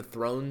even Game of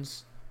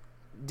Thrones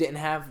didn't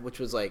have, which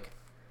was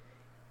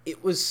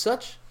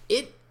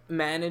it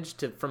managed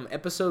to, from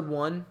episode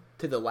 1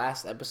 to the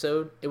last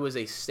episode, it was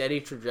a steady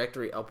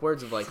trajectory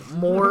upwards of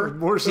more and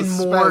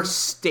more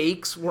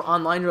stakes were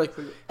online. You're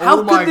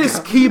how could this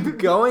keep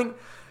going?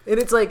 And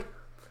it's and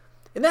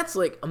that's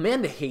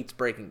Amanda hates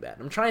Breaking Bad.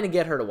 I'm trying to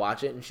get her to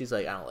watch it, and she's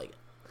I don't like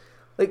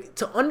it.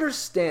 To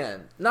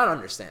understand, not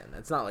understand.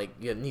 It's not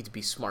you need to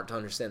be smart to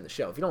understand the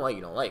show. If you don't like it,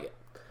 you don't like it.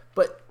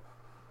 But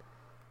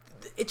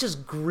it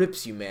just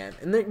grips you, man.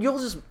 And then you'll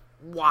just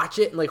watch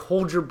it and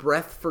hold your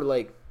breath for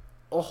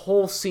a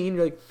whole scene.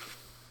 You're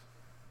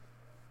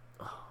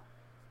oh,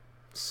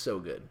 so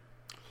good.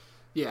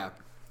 Yeah.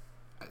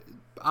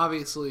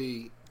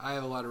 Obviously, I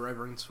have a lot of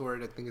reverence for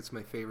it. I think it's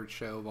my favorite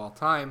show of all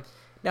time.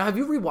 Now, have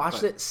you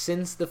rewatched it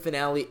since the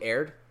finale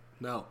aired?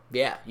 No.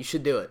 Yeah, you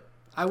should do it.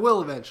 I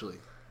will eventually.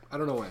 I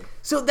don't know when.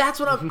 So that's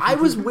what I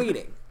was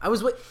waiting. I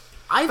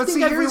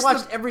think I've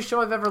rewatched every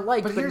show I've ever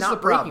liked, but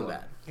not Breaking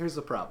Bad. Here's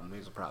the problem.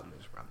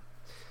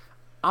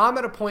 I'm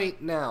at a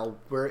point now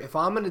where if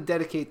I'm going to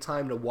dedicate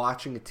time to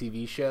watching a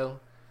TV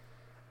show,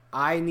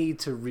 I need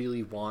to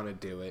really want to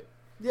do it.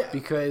 Yeah.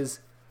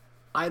 Because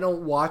I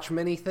don't watch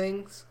many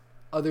things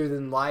other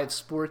than live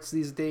sports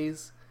these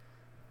days.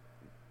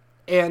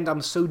 And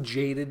I'm so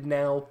jaded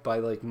now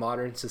by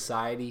modern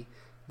society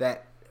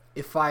that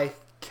if I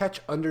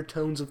catch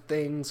undertones of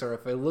things or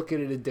if I look at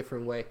it a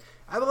different way,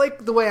 I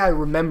like the way I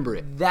remember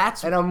it.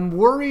 And I'm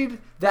worried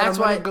that I'm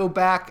going to go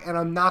back and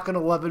I'm not going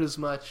to love it as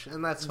much,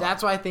 and that's fine.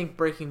 That's why I think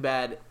Breaking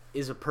Bad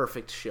is a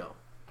perfect show.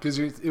 Because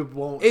it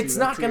won't. It's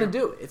not going to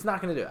do it. It's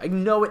not going to do it. I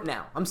know it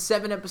now. I'm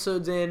 7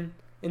 episodes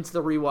into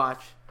the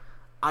rewatch.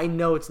 I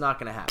know it's not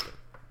going to happen.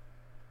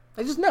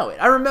 I just know it.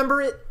 I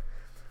remember it.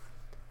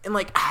 And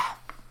I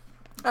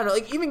don't know,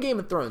 even Game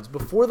of Thrones,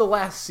 before the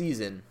last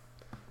season,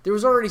 there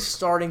was already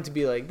starting to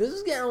be this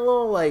is getting a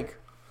little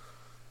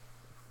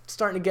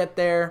starting to get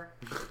there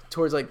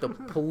towards the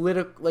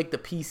political, the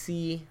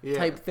PC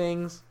type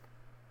things.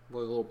 A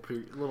little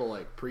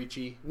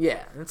preachy.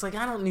 Yeah, and it's I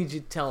don't need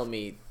you telling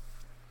me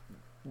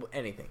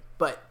anything,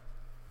 but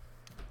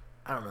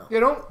I don't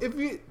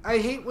know. I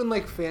hate when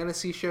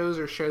fantasy shows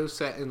or shows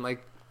set in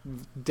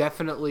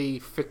definitely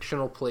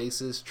fictional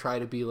places try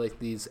to be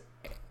these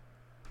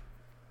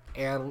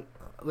and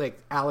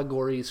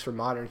allegories for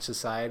modern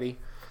society.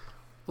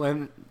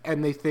 And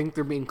they think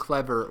they're being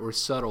clever or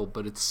subtle,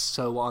 but it's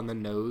so on the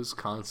nose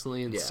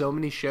constantly in so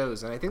many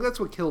shows. And I think that's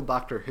what killed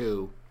Doctor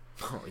Who.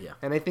 Oh yeah.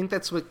 And I think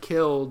that's what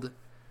killed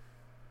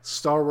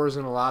Star Wars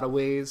in a lot of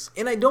ways.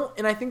 And I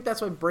think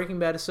that's why Breaking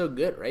Bad is so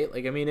good, right?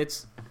 I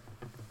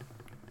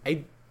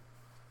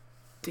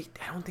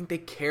don't think they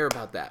care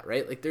about that,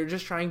 right? They're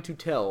just trying to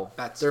tell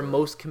their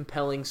most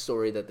compelling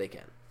story that they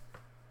can.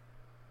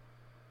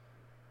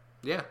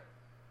 Yeah.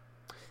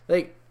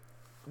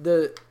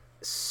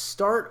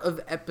 start of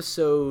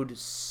episode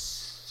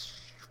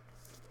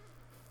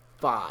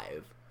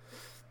 5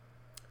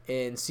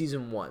 in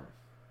season 1.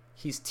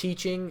 He's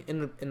teaching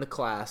in the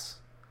class,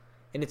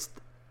 and it's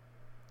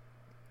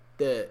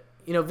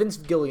Vince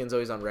Gilligan's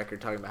always on record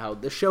talking about how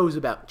the show's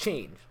about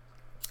change,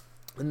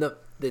 and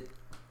the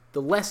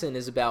lesson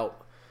is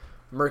about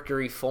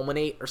mercury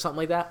fulminate or something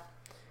like that,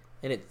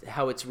 and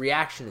how its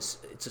reaction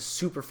it's a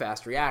super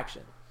fast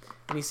reaction,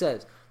 and he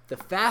says the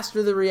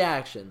faster the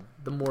reaction,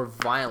 the more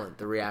violent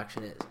the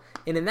reaction is.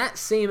 And in that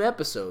same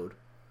episode,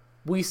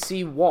 we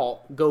see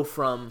Walt go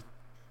from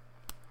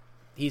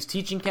he's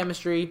teaching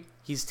chemistry,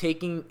 he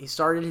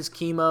started his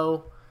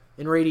chemo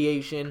and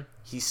radiation,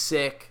 he's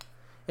sick,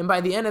 and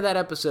by the end of that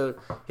episode,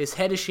 his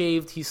head is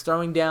shaved, he's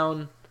throwing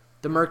down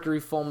the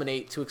mercury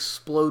fulminate to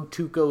explode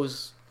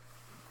Tuco's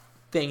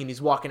thing, and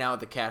he's walking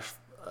out with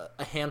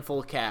a handful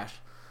of cash.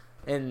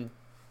 And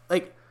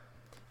like,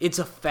 it's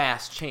a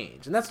fast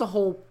change, and that's the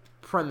whole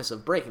premise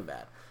of Breaking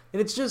Bad.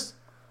 And it's just,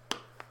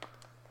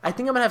 I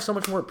think I'm gonna have so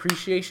much more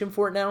appreciation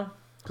for it now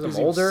because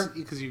I'm older.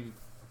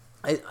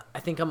 I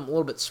think I'm a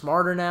little bit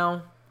smarter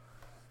now,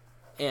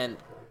 and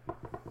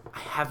I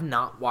have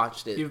not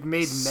watched it. You've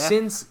made meth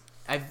since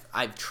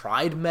I've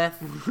tried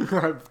meth.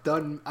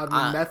 I'm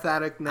a meth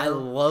addict now. I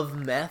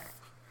love meth.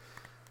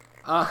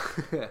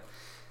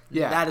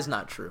 Yeah, that is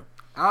not true.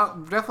 I'll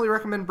definitely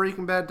recommend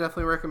Breaking Bad.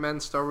 Definitely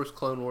recommend Star Wars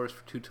Clone Wars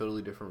for 2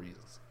 totally different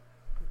reasons.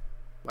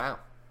 Wow.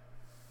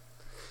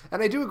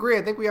 And I do agree.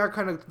 I think we are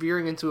kind of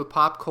veering into a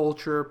pop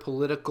culture,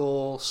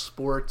 political,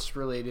 sports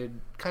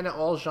related, kind of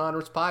all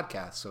genres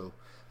podcast. So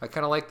I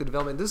kind of like the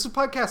development. This is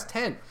podcast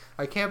 10.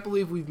 I can't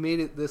believe we've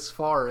made it this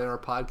far in our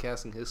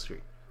podcasting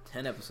history.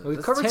 10 episodes.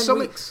 We've covered 10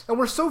 weeks. And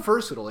we're so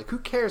versatile. Like, who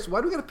cares? Why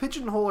do we got to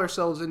pigeonhole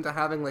ourselves into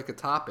having like a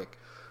topic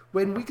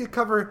when we could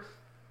cover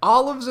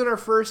olives in our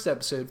first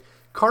episode,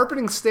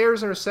 carpeting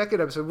stairs in our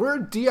second episode? We're a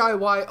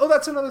DIY. Oh,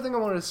 that's another thing I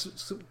wanted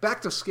to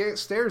back to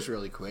stairs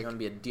really quick. You want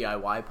to be a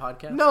DIY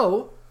podcast?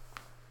 No.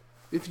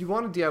 If you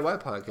want a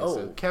DIY podcast,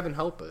 though, Kevin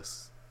Help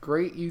Us.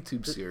 Great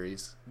YouTube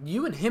series.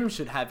 You and him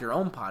should have your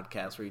own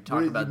podcast where you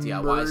talk about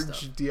DIY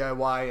stuff.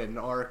 DIY and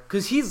our...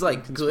 Because he's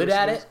like good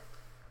at it,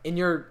 and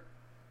you're...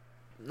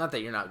 Not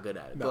that you're not good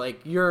at it, but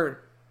like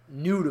you're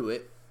new to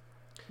it.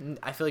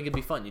 I feel like it'd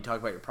be fun. You talk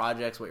about your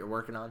projects, what you're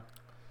working on.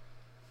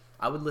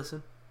 I would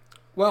listen.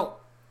 Well,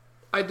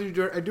 I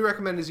do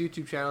recommend his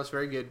YouTube channel. It's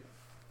very good.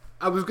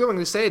 I was going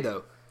to say,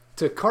 though,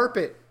 to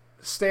carpet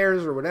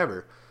stairs or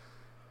whatever,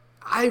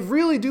 I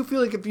really do feel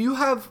like if you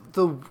have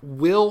the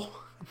will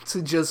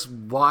to just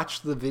watch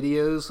the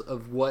videos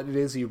of what it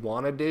is you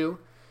want to do,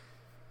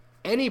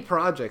 any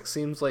project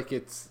seems like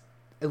it's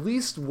at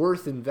least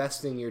worth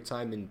investing your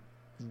time in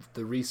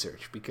the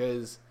research.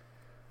 Because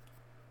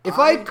if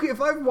I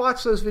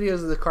watched those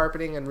videos of the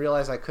carpeting and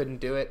realized I couldn't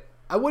do it,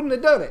 I wouldn't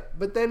have done it.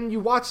 But then you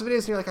watch the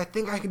videos and you're like, I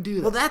think I can do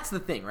that. Well, that's the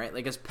thing, right?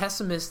 Like, as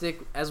pessimistic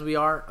as we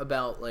are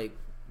about like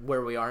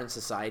where we are in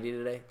society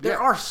today,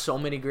 there are so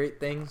many great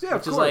things. Yeah,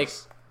 which of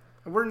course.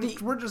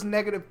 We're just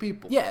negative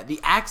people. Yeah, the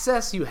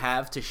access you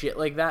have to shit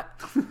like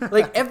that.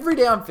 Like, every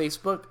day on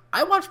Facebook,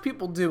 I watch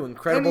people do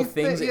incredible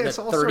things in a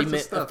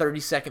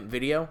 30-second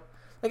video.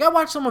 Like, I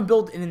watched someone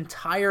build an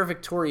entire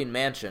Victorian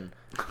mansion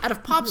out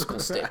of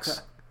popsicle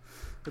sticks.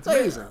 It's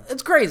amazing.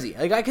 It's crazy.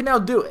 Like, I can now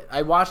do it.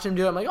 I watched him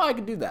do it. I'm like, oh, I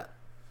could do that.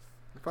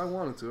 If I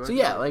wanted to. So,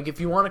 yeah, like, if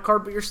you want to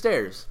carpet your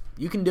stairs,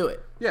 you can do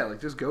it. Yeah,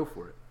 like, just go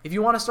for it. If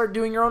you want to start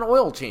doing your own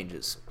oil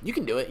changes, you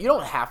can do it. You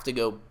don't have to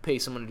go pay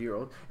someone to do your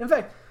own. In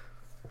fact,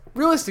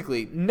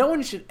 realistically, no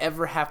one should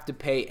ever have to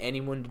pay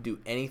anyone to do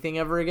anything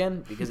ever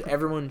again, because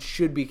everyone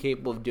should be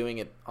capable of doing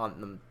it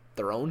on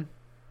their own.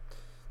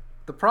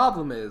 The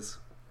problem is,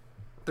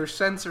 they're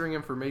censoring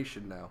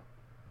information now.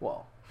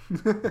 Well.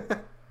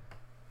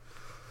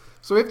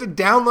 So we have to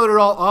download it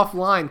all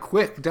offline,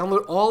 quick.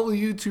 Download all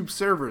the YouTube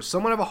servers.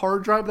 Someone have a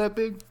hard drive that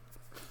big?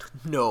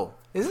 No.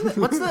 Isn't it?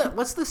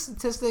 What's the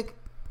statistic?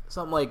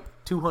 Something like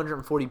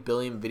 240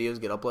 billion videos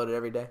get uploaded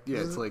every day. Yeah,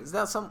 is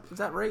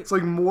that right? It's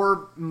like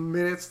more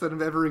minutes than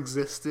have ever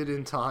existed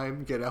in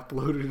time get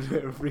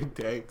uploaded every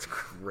day. It's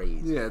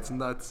crazy. Yeah, it's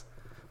nuts.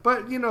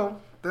 But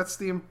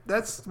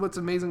that's what's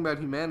amazing about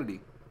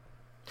humanity.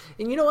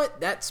 And you know what?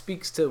 That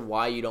speaks to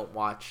why you don't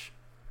watch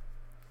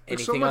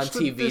anything on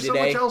TV there's today. There's so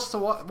much else to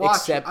watch.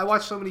 Except I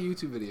watch so many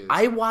YouTube videos.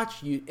 I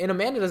watch you, and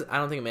Amanda doesn't. I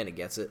don't think Amanda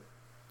gets it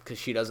because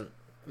she doesn't.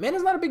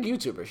 Amanda's not a big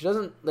YouTuber. She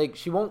doesn't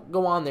she won't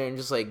go on there and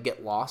just like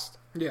get lost.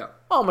 Yeah.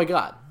 Oh my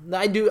god,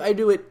 I do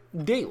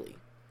it daily,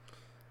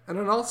 and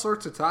on all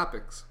sorts of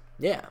topics.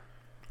 Yeah.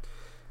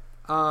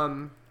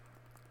 And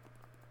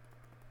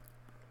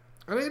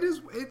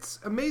it's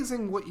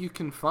amazing what you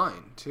can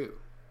find too.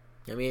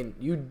 I mean,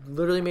 you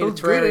literally made a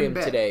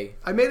terrarium today.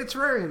 I made a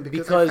terrarium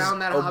because I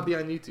found that hobby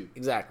on YouTube.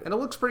 Exactly. And it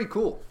looks pretty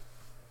cool.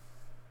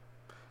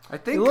 I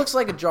think it looks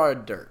like a jar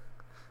of dirt.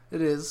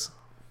 It is.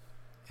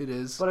 It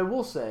is. But I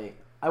will say,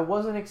 I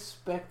wasn't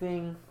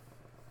expecting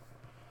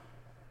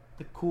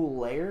the cool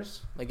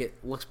layers. Like, it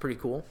looks pretty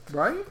cool.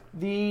 Right?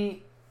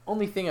 The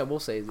only thing I will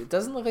say is it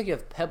doesn't look like you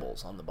have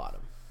pebbles on the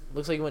bottom. It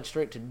looks like you went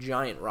straight to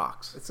giant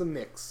rocks. It's a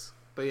mix.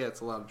 But yeah,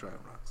 it's a lot of drying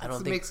rocks. I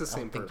don't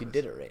think you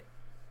did it right.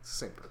 It's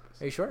the same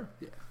purpose. Are you sure?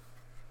 Yeah.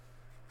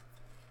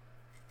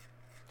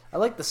 I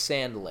like the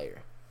sand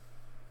layer.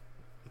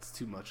 It's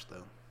too much,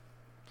 though.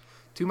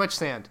 Too much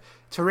sand.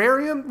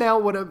 Terrarium, now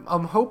what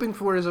I'm hoping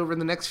for is over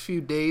the next few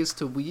days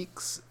to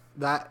weeks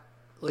that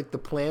like the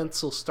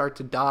plants will start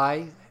to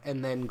die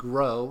and then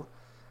grow,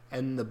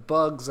 and the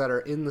bugs that are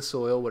in the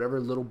soil, whatever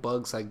little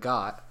bugs I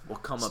got, will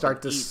come start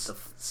up and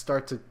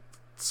start to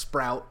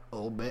sprout a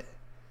little bit.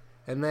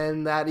 And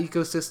then that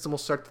ecosystem will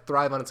start to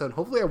thrive on its own.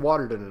 Hopefully I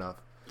watered it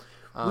enough.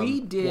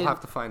 We'll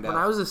have to find out.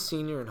 When I was a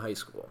senior in high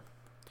school,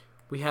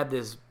 we had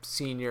this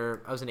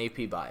senior, I was in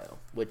AP Bio,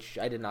 which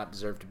I did not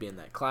deserve to be in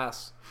that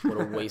class. What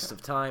a waste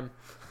of time.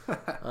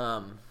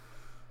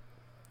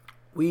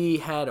 We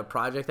had a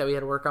project that we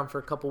had to work on for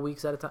a couple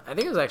weeks at a time. I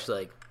think it was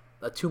actually like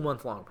a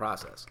 2-month long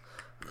process.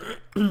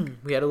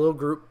 We had a little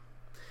group,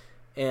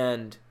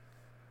 and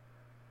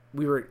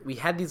we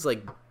had these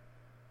like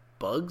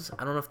bugs.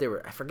 I don't know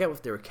if I forget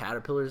if they were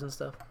caterpillars and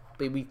stuff,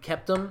 but we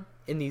kept them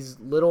in these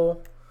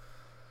little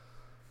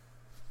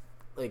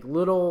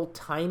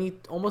tiny,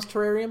 almost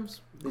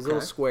terrariums, these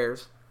little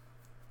squares.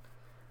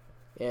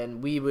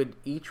 And we would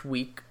each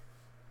week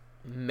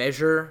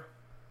measure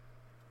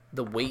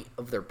the weight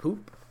of their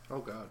poop. Oh,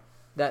 God.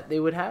 That they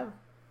would have.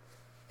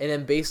 And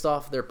then based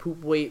off their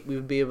poop weight, we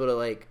would be able to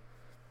like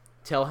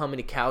tell how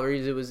many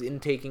calories it was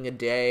intaking a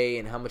day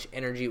and how much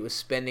energy it was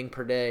spending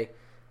per day.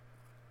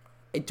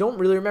 I don't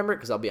really remember it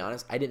because I'll be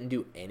honest, I didn't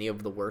do any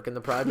of the work in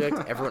the project.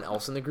 Everyone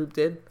else in the group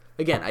did.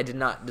 Again, I did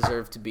not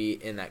deserve to be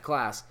in that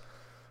class.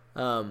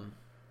 In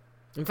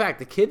fact,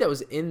 the kid that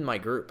was in my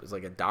group is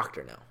like a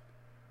doctor now.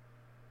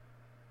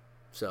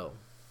 So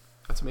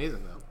that's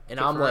amazing, though. And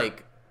I'm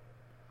like,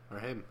 or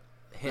him.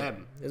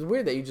 It's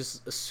weird that you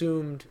just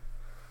assumed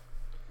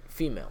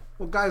female.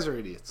 Well, guys are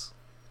idiots.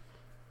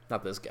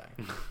 Not this guy.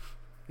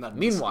 Not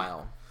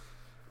Meanwhile,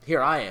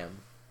 here I am.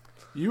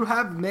 You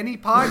have many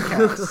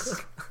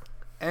podcasts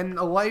and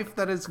a life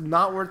that is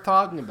not worth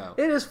talking about.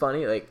 It is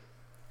funny. Like,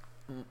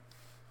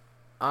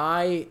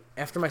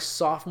 after my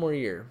sophomore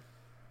year,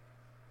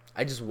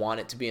 I just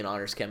wanted to be in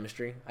honors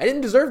chemistry. I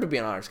didn't deserve to be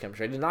in honors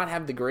chemistry. I did not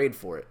have the grade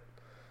for it.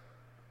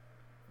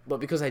 But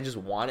because I just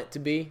wanted to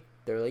be,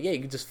 they were like, yeah, you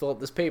can just fill out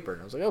this paper.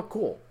 And I was like, oh,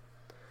 cool.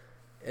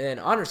 And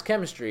honors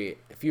chemistry,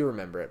 if you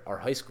remember it, our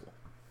high school,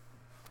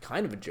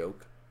 kind of a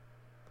joke.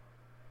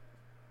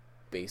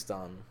 Based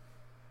on,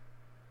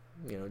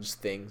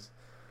 just things.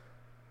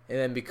 And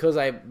then because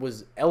I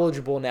was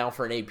eligible now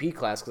for an AP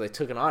class because I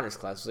took an honors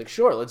class, I was like,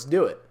 sure, let's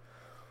do it.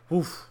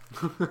 Oof.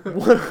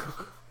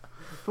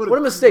 What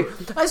a mistake.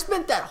 I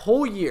spent that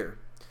whole year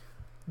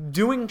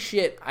doing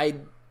shit. I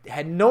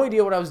had no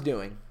idea what I was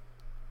doing.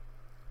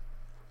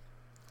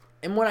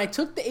 And when I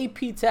took the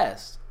AP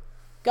test,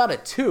 got a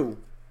 2,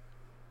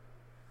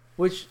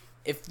 which,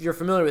 if you're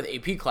familiar with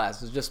AP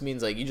classes, just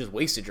means like you just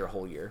wasted your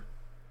whole year.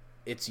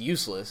 It's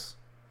useless.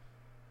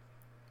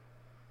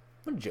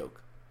 What a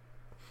joke.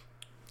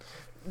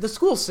 The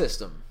school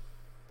system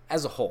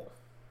as a whole,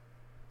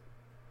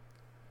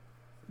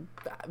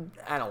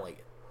 I don't like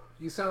it.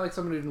 You sound like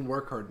somebody who didn't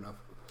work hard enough.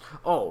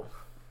 Oh,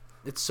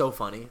 it's so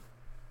funny.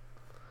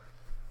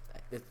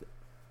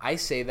 I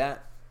say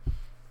that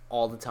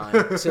all the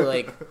time to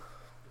like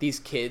these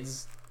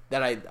kids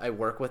that I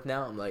work with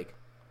now. I'm like,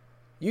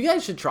 you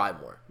guys should try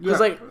more. Because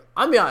like,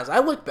 I'll be honest, I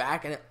look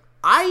back and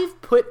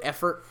I've put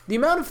effort, the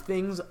amount of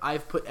things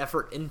I've put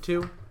effort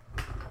into,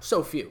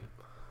 so few.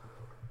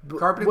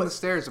 Carpeting the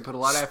stairs, I put a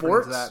lot of effort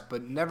into that,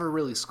 but never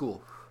really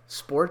school.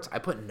 Sports, I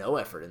put no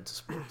effort into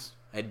sports.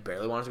 I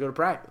barely wanted to go to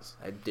practice.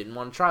 I didn't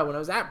want to try when I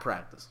was at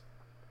practice.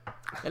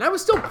 And I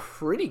was still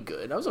pretty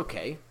good. I was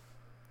okay.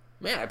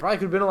 Man, I probably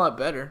could have been a lot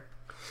better.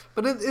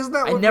 But isn't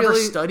that what I never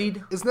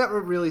studied. Isn't that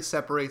what really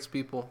separates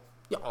people?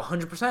 Yeah,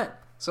 100%.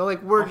 So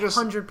like we're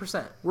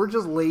 100%. We're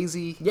just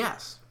lazy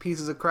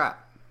pieces of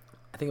crap.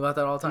 I think about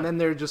that all the time. And then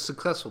they're just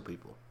successful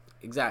people.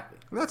 Exactly.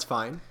 And that's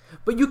fine.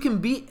 But you can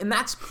be, and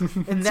that so is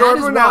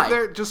everyone why out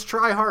there, just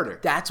try harder.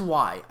 That's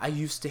why I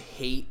used to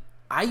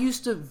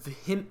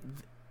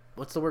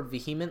what's the word?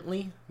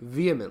 Vehemently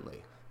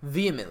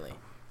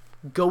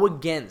go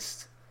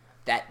against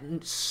that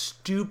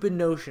stupid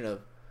notion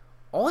of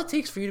all it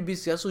takes for you to be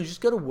successful is you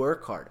just got to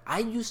work hard.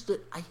 I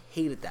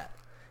hated that.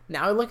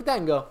 Now I look at that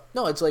and go,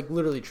 no, it's like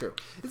literally true.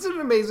 Isn't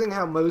it amazing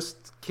how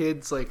most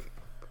kids, like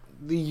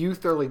the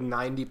youth, are like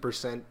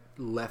 90%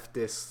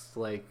 leftist,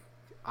 like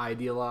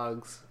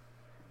ideologues?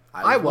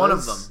 I was one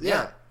of them.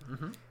 Yeah.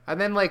 Mm-hmm. And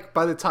then like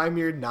by the time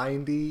you're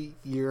 90,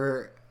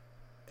 you're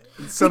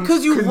some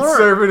because you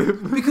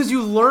conservative. Because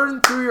you learn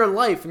through your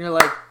life and you're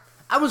like,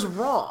 I was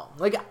wrong.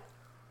 Like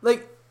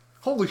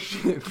holy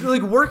shit.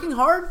 Like working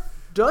hard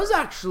does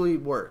actually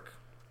work.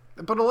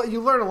 But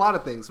you learn a lot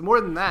of things.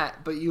 More than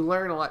that, but you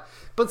learn a lot.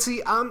 But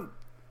see, I'm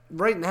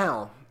right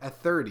now at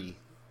 30,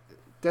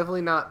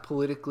 definitely not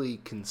politically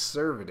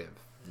conservative.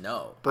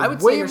 No. But I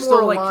would way say you're more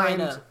still like aligned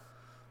kind of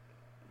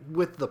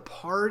with the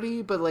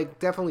party, but like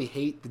definitely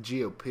hate the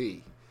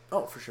GOP.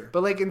 Oh, for sure.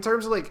 But like in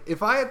terms of like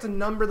if I had to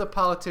number the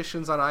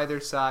politicians on either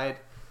side,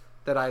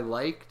 that I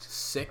liked,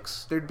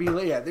 6. there'd be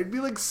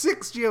like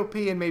 6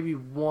 GOP and maybe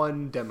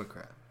 1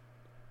 Democrat.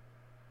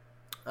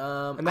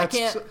 And that's I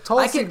can't.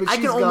 Tulsi, but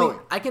she's going.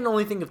 I can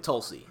only think of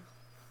Tulsi.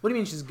 What do you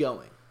mean she's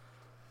going?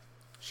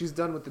 She's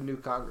done with the new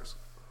Congress.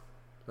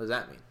 What does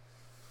that mean?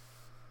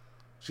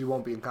 She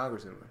won't be in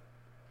Congress anymore.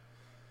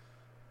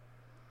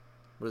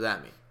 What does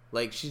that mean?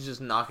 Like she's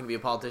just not going to be a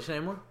politician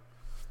anymore?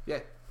 Yeah.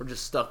 We're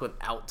just stuck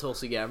without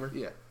Tulsi Gabbard?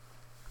 Yeah.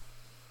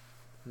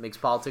 Makes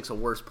politics a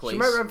worse place. She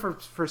might run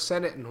for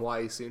Senate in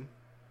Hawaii soon.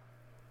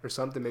 Or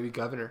something, maybe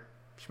governor.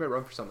 She might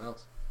run for something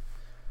else.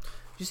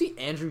 Did you see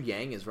Andrew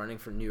Yang is running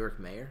for New York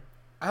mayor?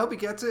 I hope he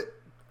gets it.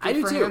 I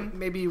do too. Him.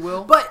 Maybe he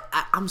will. But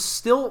I'm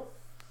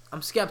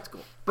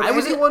skeptical. But I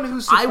was anyone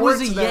who supports I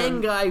was a them,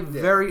 Yang guy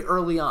very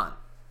early on.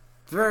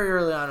 Very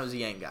early on, I was a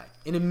Yang guy.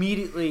 And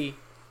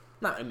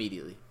not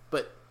immediately,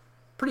 but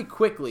pretty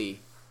quickly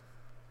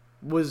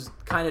was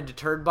kind of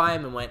deterred by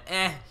him and went,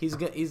 he's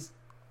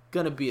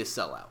going to be a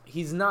sellout.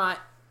 He's not.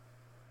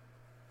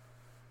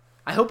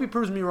 I hope he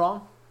proves me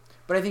wrong,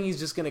 but I think he's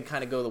just going to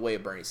kind of go the way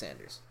of Bernie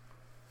Sanders.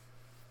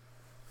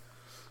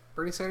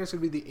 Bernie Sanders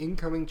would be the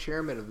incoming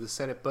chairman of the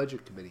Senate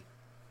Budget Committee.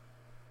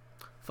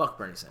 Fuck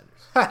Bernie Sanders.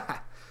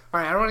 All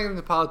right, I don't want to get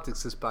into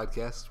politics this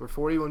podcast. We're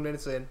 41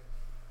 minutes in.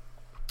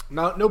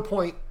 No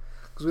point,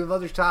 because we have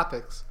other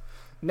topics.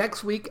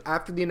 Next week,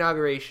 after the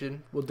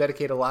inauguration, we'll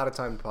dedicate a lot of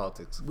time to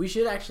politics. We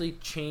should actually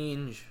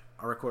change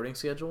our recording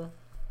schedule,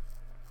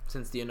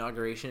 since the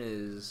inauguration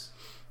is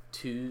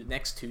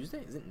next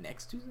Tuesday. Is it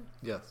next Tuesday?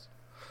 Yes.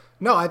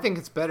 No, I think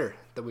it's better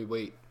that we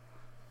wait.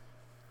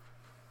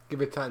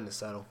 Give it time to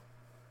settle.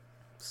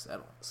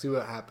 See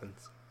what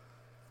happens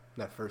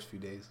in that first few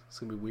days. It's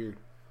going to be weird.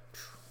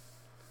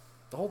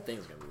 The whole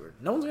thing's going to be weird.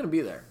 No one's going to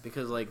be there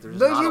because there's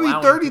going to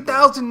be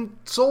 30,000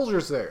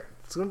 soldiers there.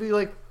 It's going to be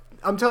like,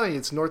 I'm telling you,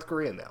 it's North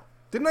Korea now.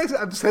 Didn't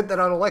I've said that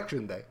on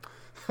election day.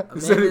 I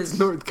said it's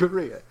North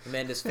Korea.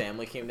 Amanda's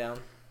family came down.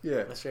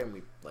 Yeah. Yesterday and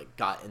we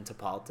got into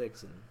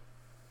politics, and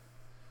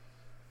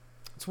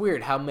it's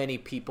weird how many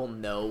people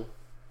know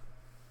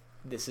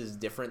this is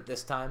different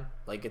this time.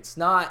 It's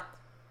not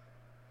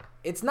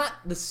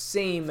the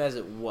same as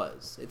it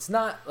was. It's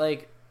not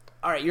like,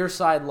 all right, your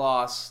side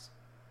lost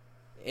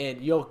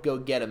and you'll go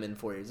get them in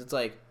 4 years. It's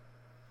like,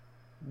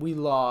 we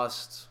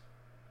lost,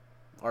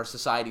 our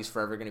society's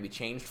forever going to be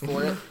changed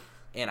for it,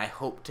 and I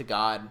hope to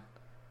God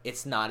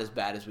it's not as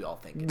bad as we all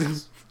think it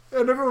is.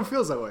 And everyone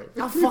feels that way.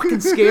 How fucking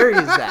scary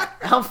is that?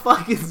 How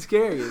fucking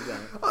scary is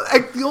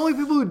that? The only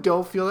people who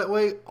don't feel that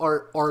way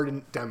are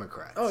ardent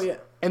Democrats. Oh, yeah.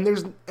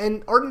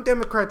 And ardent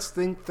Democrats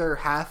think they're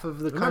half of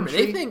the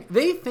country.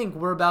 They think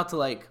we're about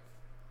to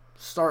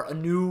start a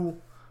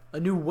new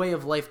way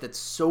of life that's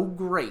so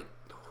great.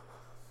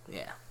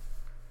 Yeah.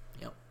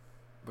 Yep.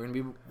 We're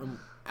gonna be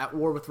at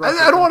war with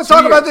Russia. I don't want to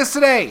talk about this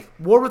today.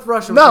 War with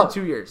Russia within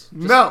 2 years.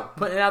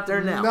 Putting it out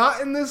there now. Not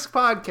in this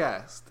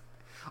podcast.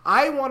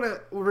 I don't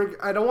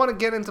want to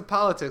get into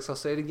politics. I'll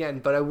say it again,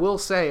 but I will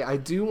say I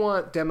do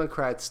want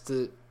Democrats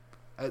to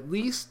at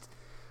least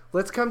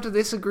let's come to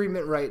this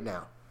agreement right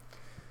now.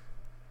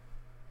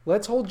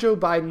 Let's hold Joe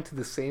Biden to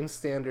the same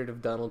standard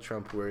of Donald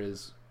Trump,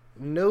 whereas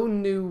no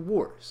new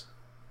wars.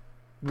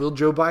 Will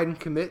Joe Biden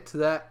commit to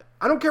that?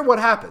 I don't care what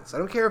happens. I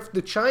don't care if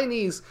the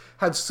Chinese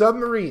have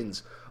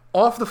submarines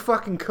off the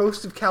fucking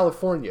coast of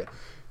California.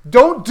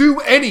 Don't do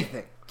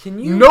anything.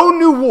 No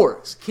new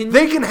wars.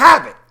 They can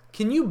have it.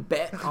 Can you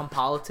bet on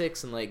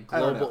politics and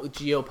global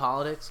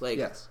geopolitics?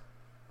 Yes.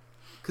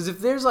 Because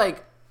if there's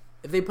if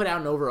they put out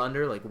an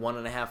over/under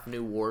 1.5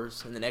 new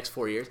wars in the next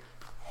 4 years,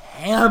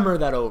 hammer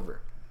that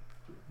over.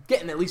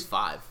 Getting at least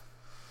 5.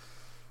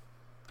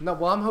 No,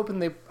 well, I'm hoping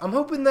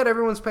that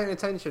everyone's paying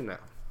attention now.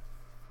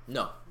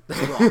 No,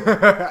 that's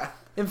wrong.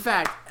 In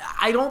fact,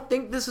 I don't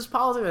think this is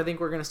politics. I think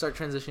we're going to start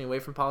transitioning away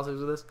from politics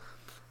with this.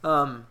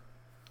 I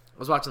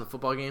was watching the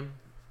football game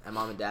at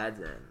Mom and Dad's,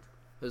 and there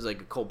was a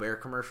Colbert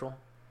commercial,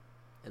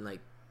 and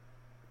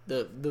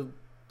the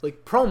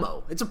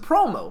promo. It's a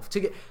promo to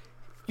get.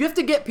 You have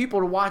to get people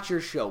to watch your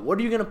show. What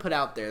are you going to put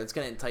out there that's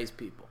going to entice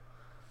people?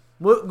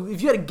 What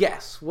if you had to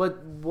guess?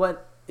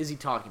 What is he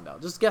talking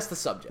about? Just guess the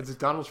subject. Is it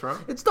Donald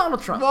Trump? It's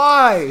Donald Trump.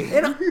 Why?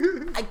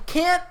 And I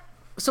can't.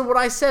 So what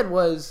I said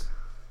was,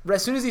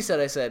 as soon as he said,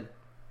 I said,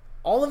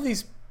 all of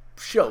these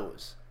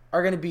shows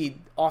are going to be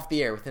off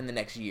the air within the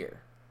next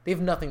year. They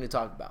have nothing to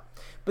talk about.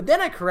 But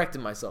then I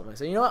corrected myself and I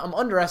said, you know what? I'm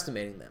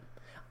underestimating them.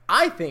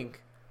 I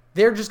think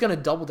they're just going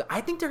to double down.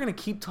 I think they're going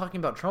to keep talking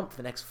about Trump for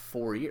the next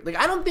 4 years.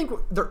 I don't think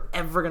they're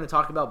ever going to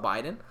talk about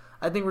Biden.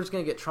 I think we're just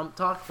going to get Trump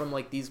talk from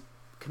these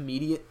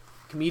comedians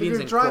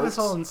and drive us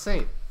all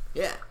insane.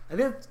 Yeah,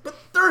 but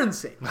they're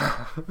insane.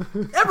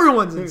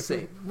 Everyone's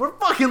insane. We're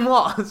fucking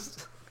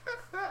lost.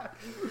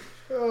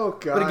 Oh,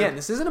 God. But again,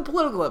 this isn't a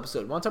political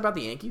episode. Want to talk about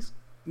the Yankees?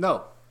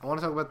 No. I want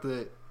to talk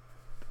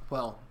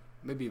about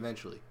maybe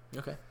eventually.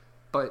 Okay.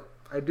 But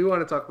I do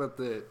want to talk about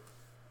the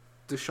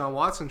Deshaun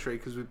Watson trade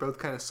because we both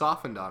kind of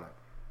softened on it.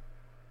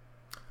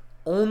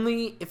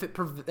 Only if it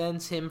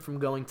prevents him from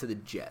going to the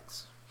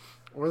Jets.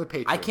 Or the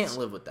Patriots. I can't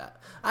live with that.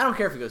 I don't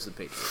care if he goes to the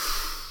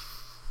Patriots.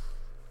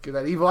 Get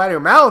that evil out of your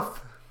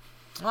mouth.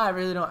 I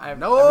really don't. I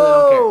No, really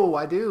don't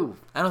care. I do.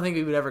 I don't think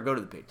he would ever go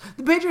to the Patriots.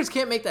 The Patriots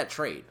can't make that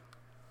trade.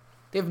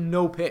 They have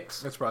no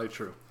picks. That's probably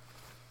true.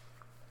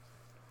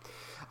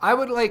 I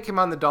would like him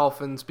on the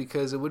Dolphins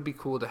because it would be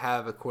cool to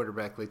have a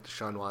quarterback like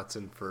Deshaun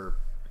Watson for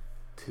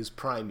his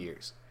prime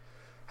years.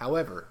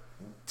 However,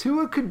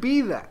 Tua could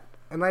be that,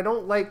 and I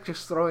don't like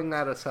just throwing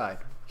that aside.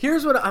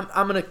 Here's what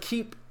I'm going to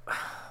keep.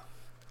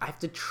 I have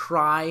to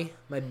try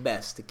my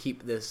best to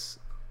keep this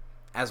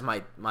as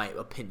my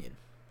opinion.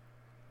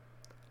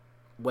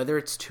 Whether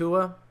it's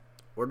Tua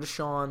or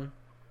Deshaun,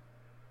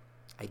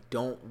 I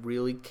don't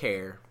really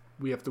care.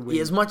 We have to win.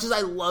 As much as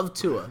I love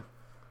Tua,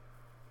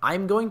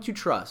 I'm going to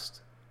trust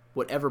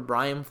whatever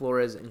Brian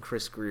Flores and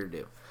Chris Greer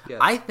do. Yes.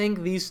 I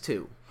think these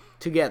two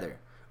together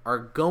are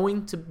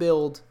going to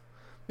build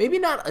maybe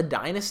not a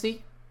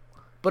dynasty,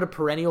 but a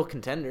perennial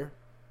contender.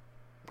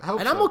 I hope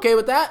and so. I'm okay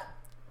with that.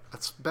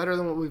 That's better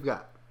than what we've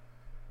got.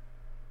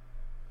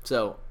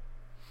 So,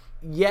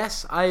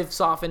 yes, I've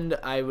softened.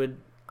 I would.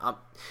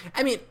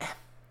 I mean,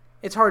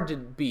 it's hard to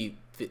be.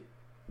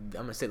 I'm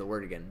going to say the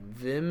word again.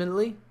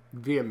 Vehemently.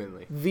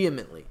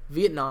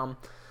 Vietnam.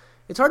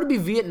 It's hard to be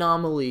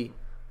Vietnamally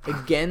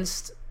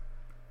against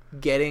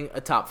getting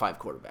a top 5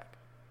 quarterback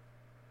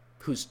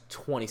who's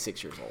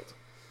 26 years old.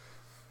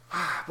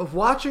 But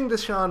watching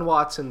Deshaun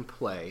Watson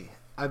play,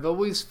 I've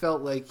always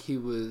felt like he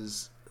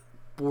was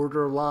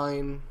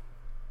borderline,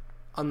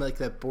 on like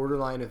that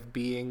borderline of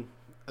being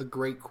a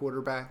great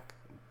quarterback,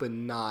 but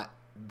not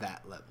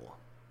that level.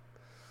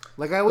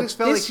 Like I always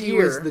felt like he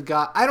was the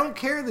guy. I don't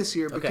care this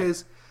year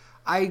because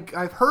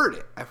I've heard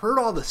it. I've heard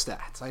all the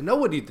stats. I know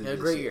what he did this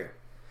great year.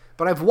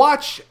 But I've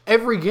watched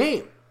every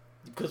game.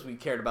 Because we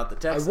cared about the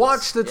Texans. I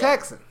watched the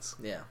Texans.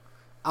 Yeah.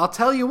 I'll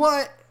tell you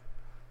what.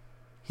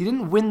 He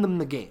didn't win them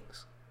the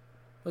games.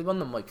 We won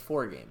them like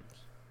 4 games.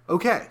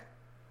 Okay.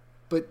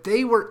 But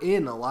they were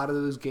in a lot of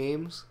those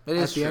games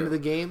at the end of the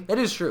game. It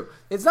is true.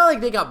 It's not like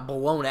they got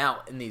blown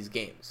out in these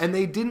games. And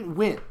they didn't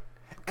win.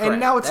 Correct. And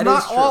now it's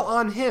not all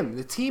on him.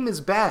 The team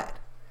is bad.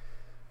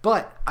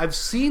 But I've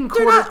seen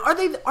Are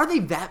they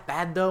that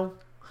bad though?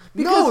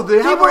 Because no, they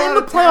were in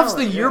the playoffs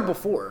the year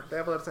before. They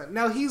have a lot of time.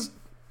 Now he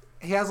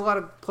has a lot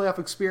of playoff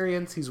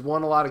experience. He's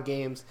won a lot of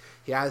games.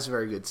 He has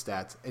very good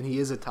stats, and he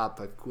is a top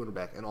 5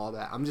 quarterback and all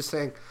that. I'm just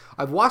saying,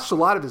 I've watched a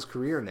lot of his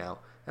career now,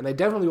 and I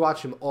definitely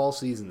watched him all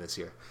season this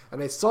year.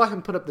 And I saw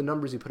him put up the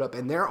numbers he put up,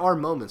 and there are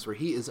moments where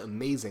he is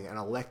amazing and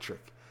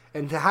electric.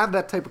 And to have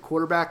that type of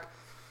quarterback,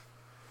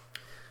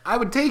 I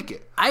would take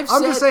it. I'm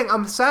just saying,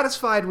 I'm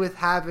satisfied with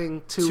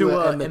having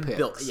Tua and the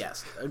picks.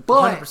 Yes, 100%.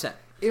 But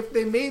if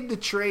they made the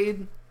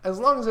trade, as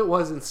long as it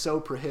wasn't so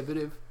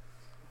prohibitive,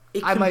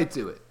 I might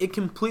do it. It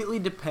completely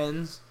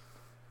depends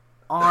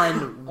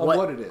on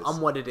what it is.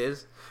 On what it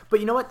is. But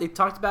you know what? They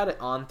talked about it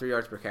on 3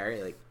 yards per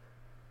carry. Like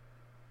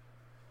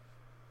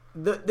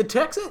the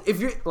Texans, if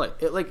you're like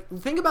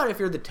think about it if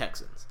you're the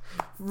Texans.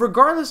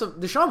 Regardless of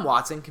Deshaun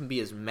Watson can be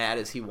as mad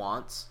as he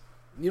wants.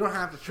 You don't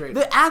have to trade.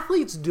 The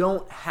athletes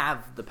don't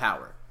have the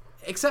power.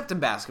 Except in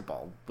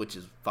basketball, which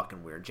is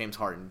fucking weird. James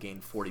Harden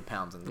gained 40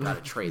 pounds and got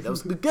a trade.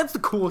 That's the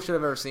coolest shit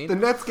I've ever seen. The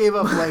Nets gave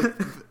up like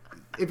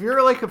if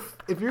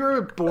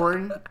you're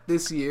born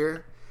this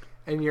year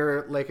and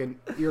you're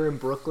in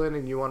Brooklyn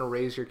and you want to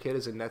raise your kid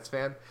as a Nets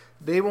fan,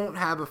 they won't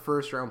have a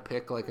first round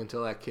pick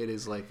until that kid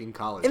is in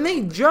college. And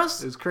it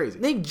was crazy.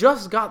 They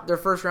just got their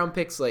first round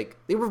picks.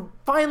 They were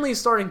finally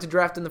starting to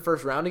draft in the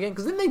first round again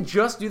because didn't they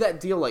just do that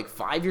deal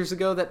 5 years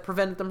ago that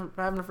prevented them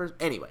from having a first?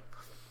 Anyway.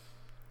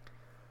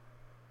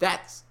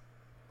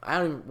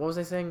 What was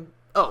I saying?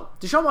 Oh,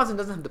 Deshaun Watson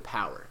doesn't have the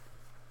power.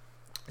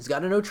 He's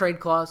got a no trade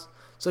clause.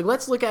 So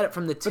let's look at it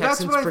from the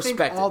Texans' perspective. That's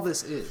what I think all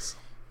this is.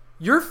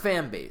 Your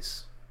fan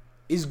base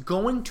is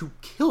going to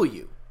kill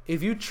you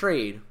if you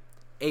trade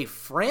a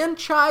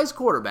franchise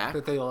quarterback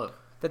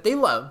that they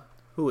love,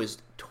 who is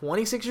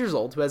 26 years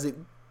old, who has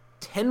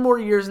 10 more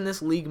years in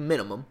this league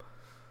minimum,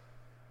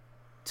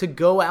 to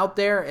go out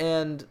there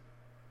and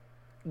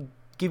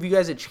give you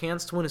guys a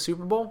chance to win a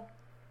Super Bowl.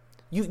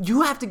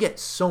 You have to get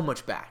so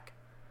much back.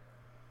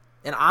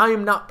 And I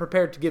am not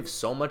prepared to give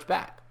so much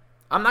back.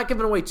 I'm not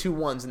giving away 2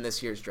 1s in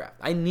this year's draft.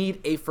 I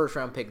need a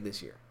first-round pick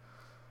this year.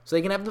 So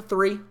they can have the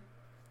 3.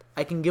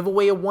 I can give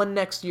away a 1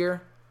 next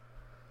year.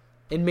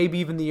 And maybe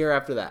even the year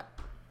after that.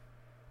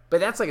 But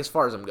that's as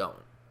far as I'm going.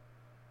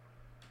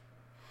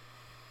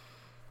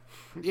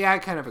 Yeah, I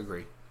kind of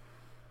agree.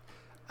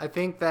 I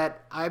think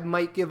that I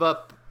might give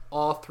up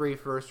all 3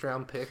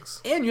 first-round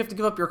picks. And you have to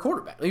give up your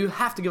quarterback. You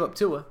have to give up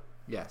Tua.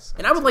 Yes.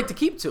 And I would like to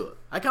keep Tua.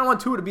 I kind of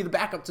want Tua to be the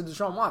backup to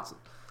Deshaun Watson.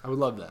 I would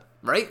love that.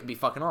 Right? It'd be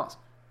fucking awesome.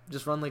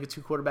 Just run a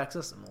 2-quarterback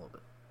system a little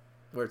bit.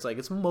 Where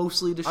it's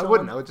mostly Deshaun. I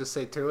wouldn't. I would just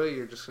say Tua,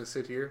 you're just going to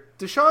sit here.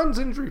 Deshaun's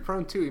injury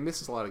prone too. He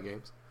misses a lot of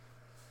games.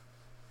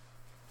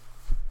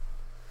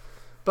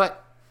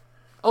 But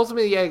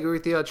ultimately, I agree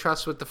with you. I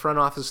trust what the front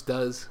office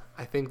does.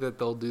 I think that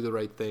they'll do the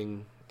right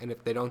thing. And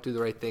if they don't do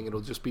the right thing,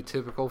 it'll just be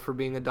typical for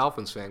being a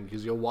Dolphins fan.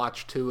 Because you'll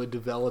watch Tua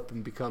develop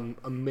and become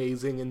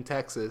amazing in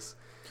Texas.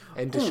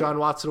 And Deshaun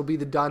Watson will be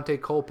the Dante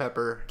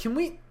Culpepper. Can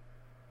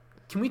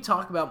we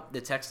talk about the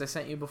text I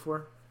sent you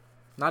before?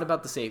 Not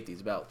about the safety.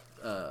 It's about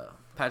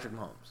Patrick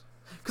Mahomes.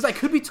 Because I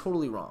could be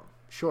totally wrong.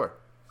 Sure.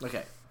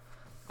 Okay.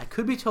 I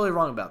could be totally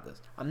wrong about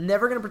this. I'm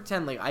never going to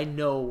pretend like I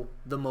know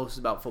the most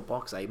about football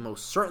because I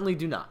most certainly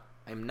do not.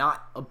 I'm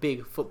not a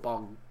big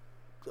football,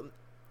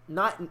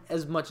 not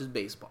as much as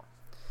baseball.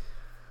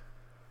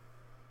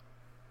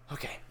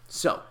 Okay,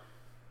 so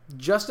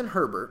Justin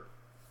Herbert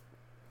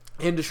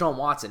and Deshaun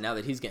Watson, now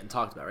that he's getting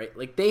talked about, right?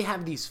 Like, they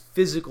have these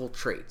physical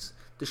traits.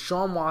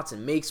 Deshaun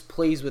Watson makes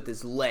plays with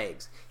his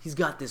legs. He's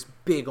got this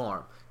big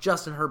arm.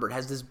 Justin Herbert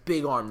has this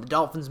big arm. The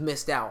Dolphins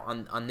missed out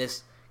on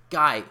this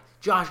guy,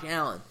 Josh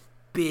Allen.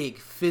 Big,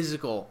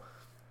 physical,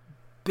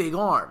 big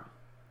arm.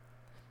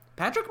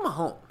 Patrick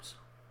Mahomes,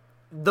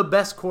 the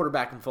best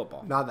quarterback in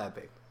football. Not that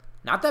big.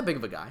 Not that big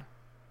of a guy.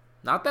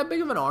 Not that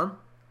big of an arm.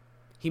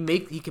 He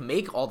can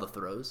make all the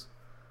throws.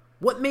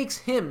 What makes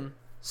him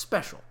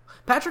special?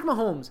 Patrick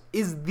Mahomes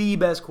is the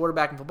best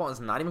quarterback in football.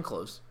 It's not even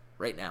close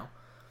right now.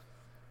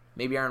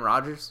 Maybe Aaron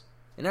Rodgers.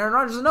 And Aaron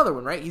Rodgers is another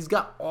one, right? He's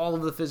got all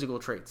of the physical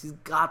traits. He's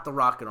got the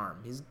rocket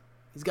arm. He's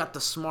got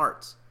the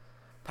smarts.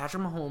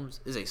 Patrick Mahomes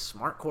is a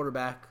smart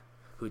quarterback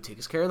who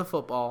takes care of the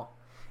football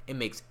and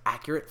makes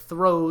accurate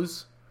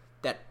throws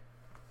and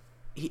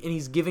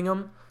he's giving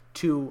them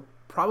to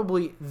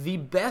probably the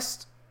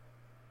best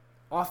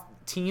off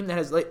team that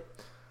has like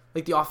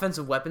the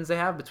offensive weapons they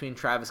have between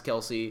Travis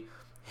Kelce,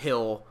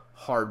 Hill,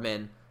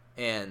 Hardman,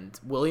 and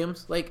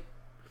Williams. Like,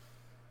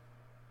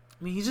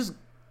 I mean, he's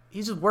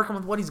just working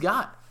with what he's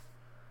got.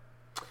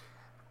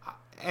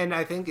 And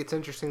I think it's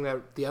interesting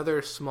that the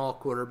other small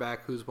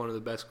quarterback who's one of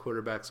the best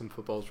quarterbacks in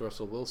football is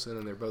Russell Wilson,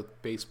 and they're both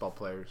baseball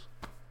players.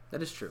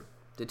 That is true.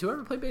 Did two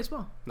ever play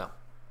baseball? No.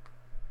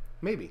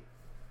 Maybe.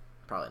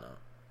 Probably not.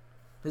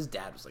 His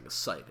dad was like a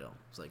psycho.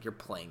 It's like, you're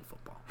playing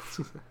football.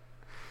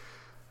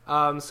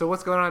 So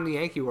what's going on in the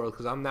Yankee world?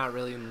 Because I'm not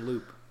really in the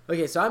loop.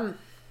 Okay, so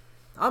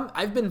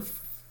I've been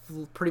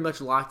pretty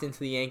much locked into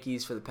the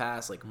Yankees for the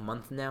past like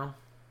month now.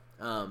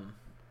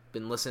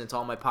 Been listening to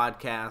all my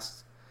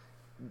podcasts.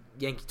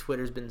 Yankee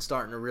Twitter's been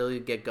starting to really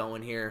get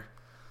going here,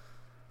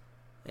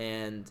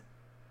 and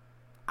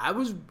it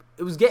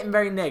was getting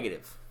very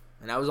negative,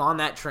 and I was on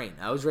that train.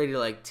 I was ready to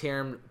like tear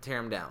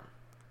him down.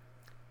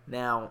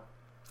 Now,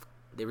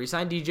 they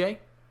re-signed DJ,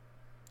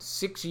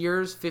 6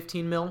 years,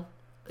 $15 million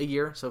a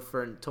year, so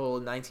for a total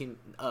of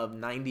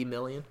 $90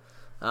 million.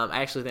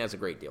 I actually think that's a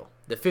great deal.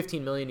 The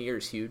 $15 million a year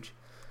is huge.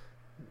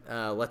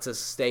 Lets us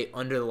stay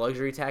under the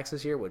luxury tax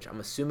this year, which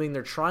I'm assuming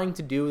they're trying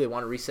to do. They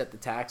want to reset the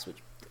tax, which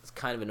is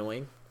kind of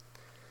annoying.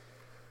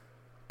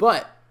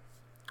 But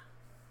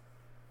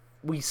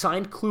we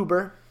signed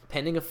Kluber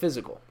pending a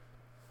physical.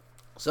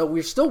 So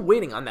we're still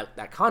waiting on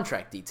that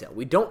contract detail.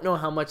 We don't know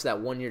how much that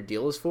one-year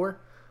deal is for.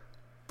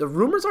 The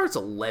rumors are it's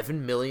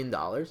 $11 million,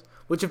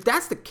 which if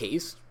that's the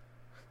case,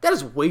 that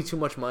is way too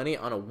much money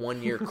on a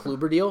one-year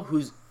Kluber deal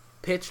who's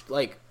pitched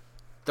like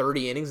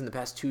 30 innings in the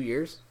past 2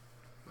 years.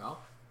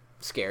 Well,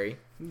 scary.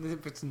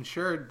 If it's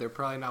insured, they're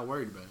probably not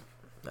worried about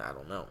it. I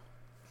don't know.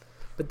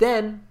 But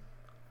then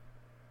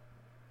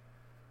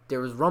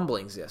there was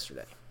rumblings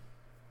yesterday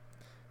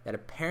that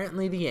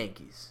apparently the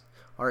Yankees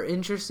are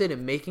interested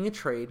in making a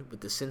trade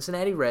with the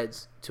Cincinnati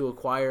Reds to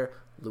acquire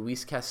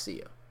Luis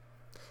Castillo.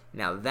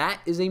 Now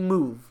that is a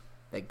move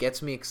that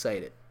gets me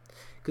excited.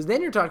 Because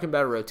then you're talking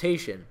about a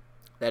rotation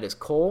that is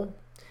Cole,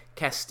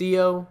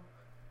 Castillo,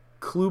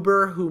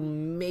 Kluber, who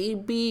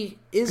maybe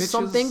is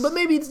something, but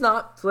maybe it's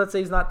not. So let's say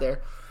he's not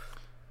there.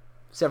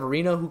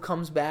 Severino, who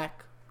comes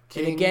back.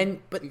 King, and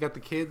again, but you got the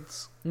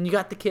kids. And you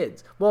got the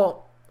kids.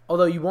 Well,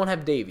 although you won't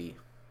have Davey,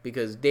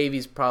 because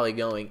Davey's probably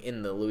going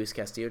in the Luis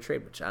Castillo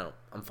trade, which I'm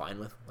fine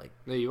with. Like,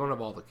 no, you won't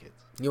have all the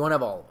kids. You won't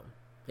have all of them,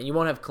 and you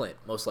won't have Clint,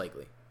 most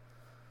likely.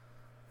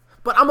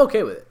 But I'm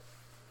okay with it.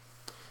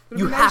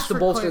 You have to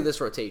bolster Clint. this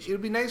rotation. It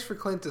would be nice for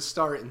Clint to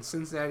start, and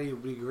Cincinnati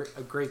would be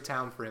a great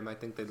town for him. I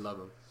think they'd love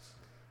him.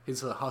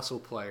 He's a hustle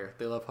player.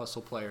 They love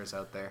hustle players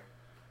out there.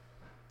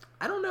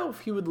 I don't know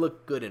if he would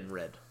look good in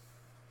red.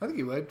 I think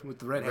he would, with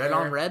the red hair. Red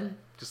on red?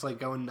 Just like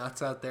going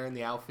nuts out there in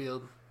the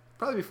outfield.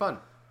 Probably be fun.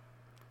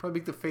 Probably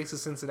be the face of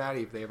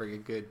Cincinnati if they ever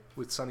get good,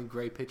 with Sonny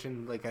Gray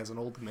pitching like as an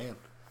old man.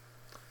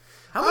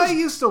 I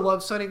used to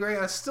love Sonny Gray.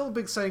 I'm still a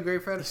big Sonny Gray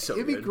fan.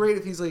 It'd be great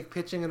if he's like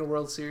pitching in a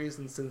World Series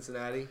in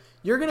Cincinnati.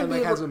 You're gonna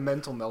be has a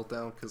mental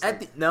meltdown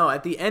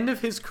at the end of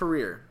his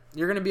career,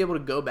 you're gonna be able to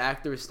go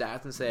back through his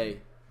stats and say,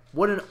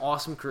 what an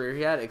awesome career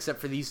he had,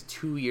 except for these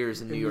 2 years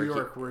in New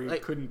York where he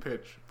couldn't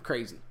pitch.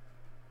 Crazy.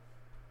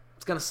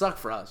 It's gonna suck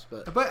for us,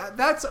 but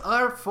that's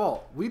our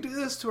fault. We do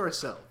this to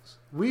ourselves.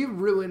 We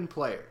ruin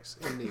players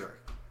in New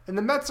York, and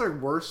the Mets are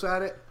worse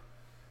at it.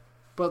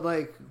 But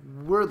like,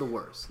 we're the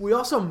worst. We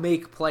also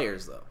make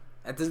players though.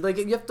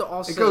 You have to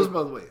also. It goes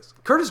both ways.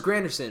 Curtis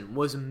Granderson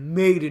was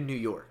made in New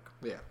York.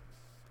 Yeah,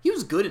 he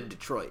was good in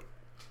Detroit.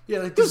 Yeah,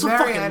 like he was a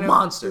fucking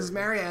monster. Does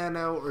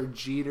Mariano or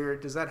Jeter?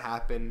 Does that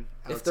happen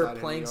if they're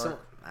playing some?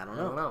 I don't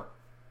know.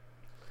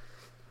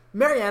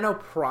 Mariano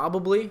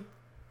probably.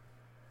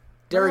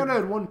 Mariano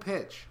had one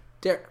pitch.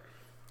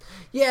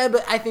 Yeah,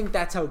 but I think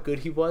that's how good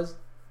he was.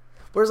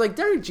 Whereas like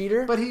Derek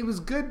Jeter, but he was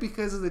good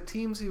because of the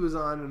teams he was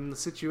on and the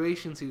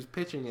situations he was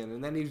pitching in,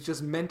 and then he was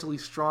just mentally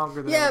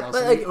stronger than everyone else. but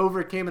And like, he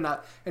overcame it,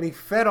 and he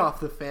fed off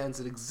the fans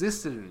that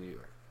existed in New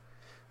York.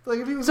 Like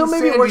if he was so in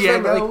maybe San it works for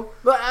Diego, him, like,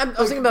 but I was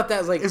thinking about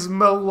that as like, is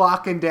Mo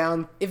locking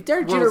down if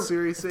Derek World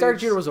Series Jeter, if Derek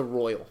Jeter was a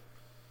Royal,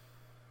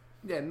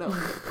 yeah, no,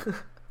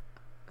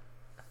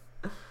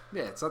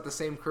 yeah, it's not the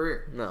same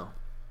career. no.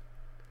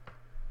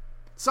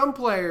 Some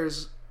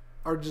players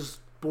are just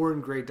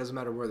born great. Doesn't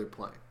matter where they're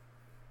playing.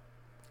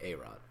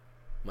 A-Rod,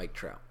 Mike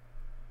Trout,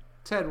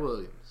 Ted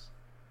Williams,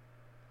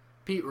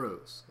 Pete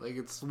Rose. Like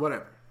it's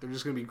whatever. They're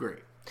just gonna be great.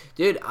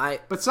 dude.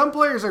 But some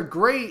players are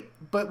great,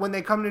 but when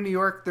they come to New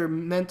York, their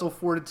mental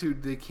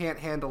fortitude, they can't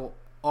handle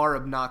our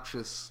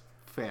obnoxious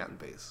fan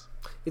base.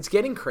 It's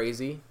getting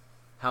crazy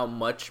how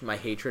much my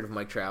hatred of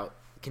Mike Trout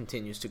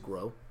continues to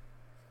grow.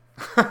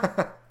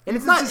 And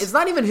it's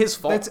not even his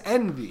fault. That's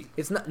envy.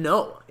 It's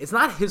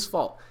not his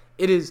fault.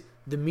 It is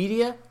the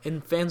media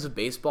and fans of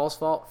baseball's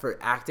fault for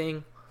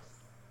acting.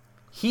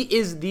 He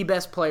is the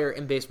best player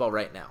in baseball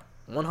right now.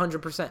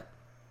 100%.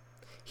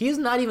 He is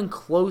not even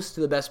close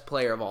to the best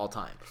player of all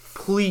time.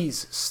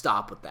 Please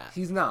stop with that.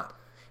 He's not.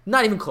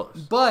 Not even close.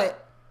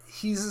 But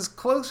he's as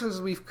close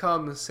as we've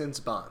come since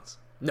Bonds.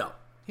 No.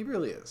 He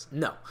really is.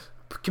 No.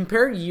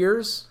 Compare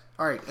years.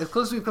 All right, as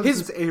close as we've come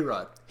since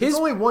A-Rod. He's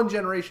only one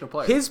generation of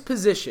player. His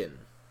position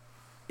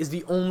is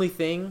the only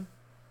thing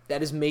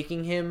that is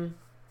making him,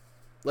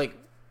 like,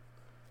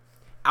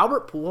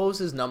 Albert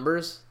Pujols'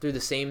 numbers through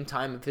the same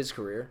time of his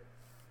career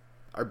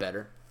are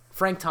better.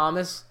 Frank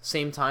Thomas,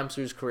 same time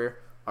through his career,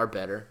 are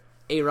better.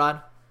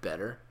 A-Rod,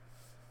 better.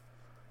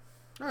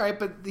 All right,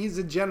 but he's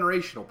a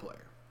generational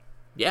player.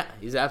 Yeah,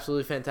 he's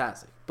absolutely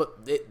fantastic.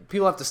 But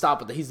people have to stop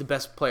with that. He's the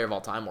best player of all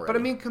time already. But,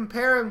 I mean,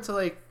 compare him to,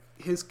 like,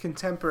 his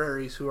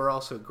contemporaries who are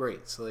also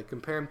great. So, like,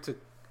 compare him to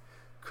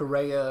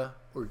Correa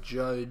or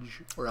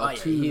Judge or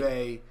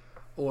Altuve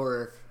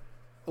or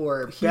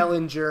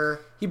Bellinger.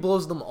 He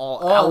blows them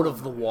all out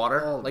of the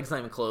water. Like, it's not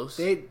even close.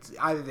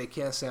 Either they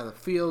can't stay on the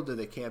field or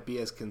they can't be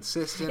as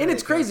consistent. And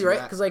it's crazy,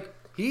 right? Because, like,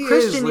 he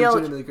Christian is Yelich,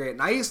 legitimately great.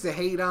 And I used to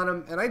hate on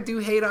him, and I do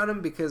hate on him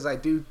because I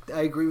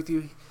agree with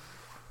you.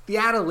 The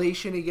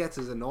adulation he gets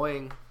is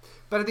annoying.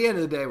 But at the end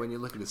of the day, when you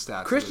look at his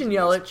stats... Christian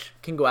Yelich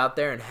can go out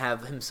there and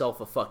have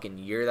himself a fucking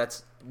year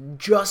that's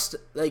just,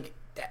 like,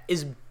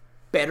 is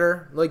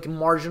better, like,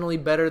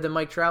 marginally better than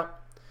Mike Trout.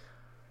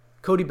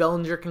 Cody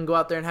Bellinger can go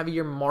out there and have a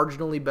year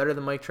marginally better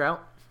than Mike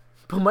Trout.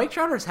 But Mike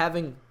Trout is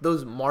having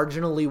those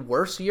marginally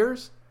worse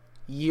years,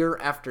 year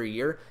after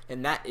year,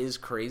 and that is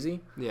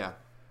crazy. Yeah.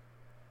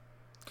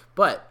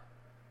 But,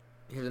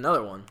 here's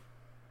another one.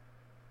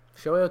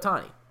 Shohei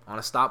Ohtani. I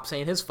want to stop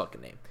saying his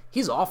fucking name.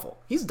 He's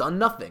awful. He's done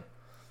nothing.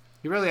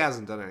 He really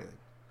hasn't done anything.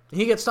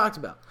 He gets talked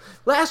about.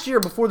 Last year,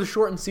 before the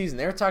shortened season,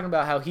 they were talking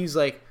about how he's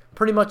like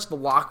pretty much the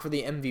lock for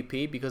the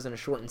MVP because in a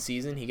shortened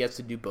season, he gets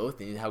to do both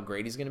and how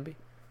great he's going to be.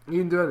 He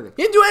didn't do anything.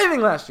 He didn't do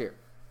anything last year.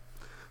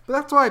 But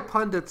that's why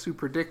pundits who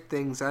predict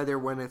things, either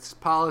when it's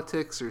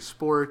politics or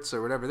sports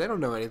or whatever, they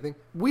don't know anything.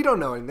 We don't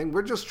know anything.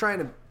 We're just trying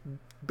to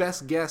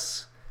best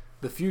guess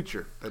the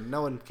future, but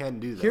no one can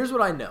do that. Here's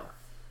what I know.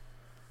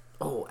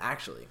 Oh,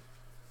 actually.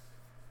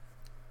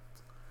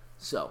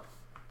 So,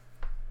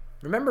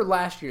 remember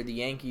last year the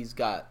Yankees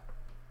got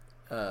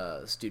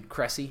this dude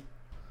Cressy,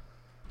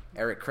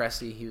 Eric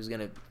Cressy. He was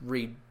gonna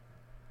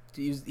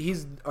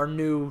he's our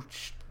new.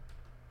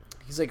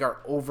 He's like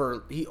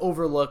he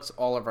overlooks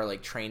all of our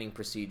like training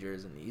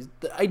procedures, and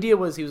the idea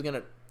was he was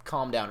gonna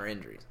calm down our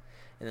injuries.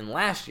 And then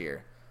last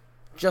year,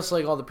 just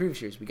like all the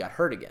previous years, we got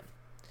hurt again.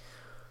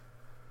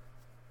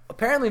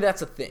 Apparently,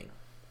 that's a thing.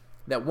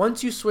 That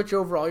once you switch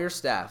over all your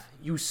staff,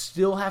 you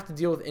still have to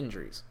deal with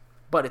injuries.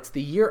 But it's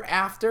the year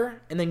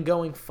after and then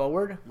going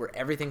forward where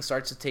everything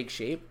starts to take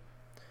shape.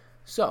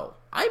 So,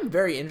 I'm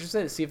very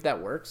interested to see if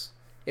that works.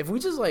 If we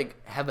just, like,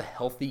 have a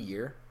healthy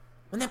year,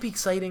 wouldn't that be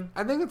exciting?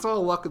 I think it's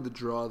all luck of the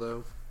draw,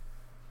 though.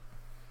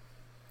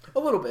 A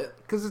little bit.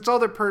 Because it's all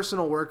their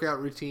personal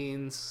workout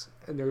routines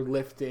and their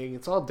lifting.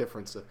 It's all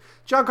different stuff.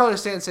 John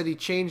Carlos-Stan said he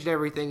changed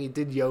everything. He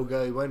did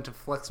yoga. He went into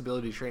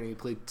flexibility training. He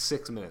played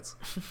 6 minutes.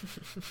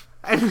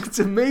 And it's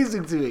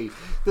amazing to me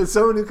that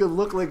someone who could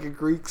look like a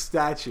Greek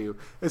statue,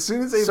 as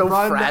soon as they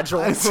run,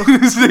 fragile. As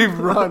soon as they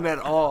run at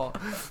all,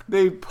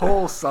 they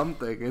pull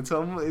something.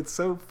 It's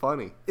so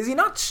funny. Is he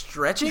not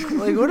stretching?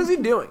 Like, what is he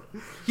doing?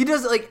 He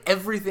does, like,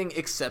 everything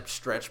except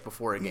stretch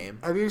before a game.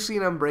 Have you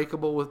seen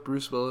Unbreakable with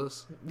Bruce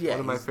Willis? Yeah, one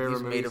of my favorite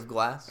he's movies. Made of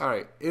glass. All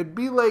right, it'd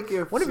be like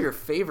if one of your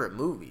favorite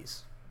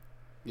movies.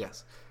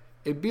 Yes,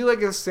 it'd be like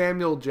if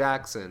Samuel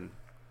Jackson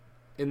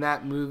in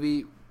that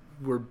movie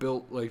were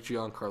built like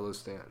Giancarlo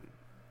Stanton.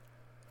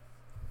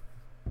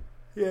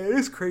 Yeah, it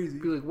is crazy.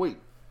 Be like, wait,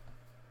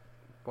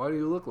 why do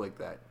you look like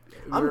that?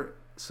 We're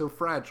so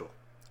fragile.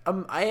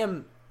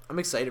 I'm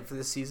excited for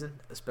this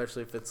season,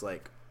 especially if it's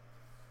like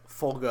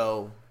full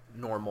go,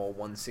 normal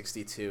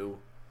 162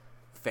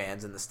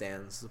 fans in the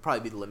stands. There'll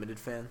probably be limited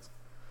fans,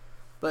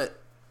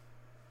 but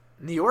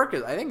I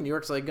think New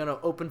York's like gonna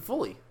open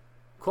fully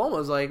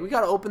Cuomo's like, we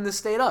got to open this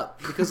state up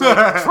because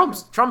like,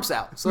 Trump's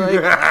out. So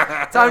like,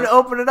 time to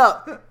open it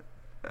up.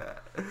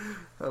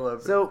 I love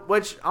it. So,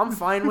 which I'm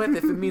fine with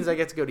if it means I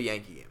get to go to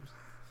Yankee games.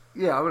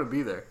 Yeah, I'm going to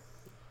be there.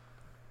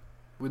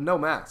 With no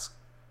mask.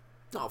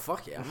 Oh,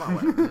 fuck yeah. I'm not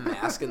wearing a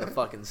mask in the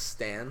fucking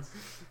stands.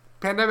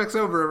 Pandemic's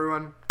over,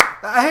 everyone.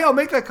 Hey, I'll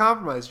make that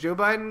compromise. Joe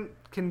Biden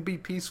can be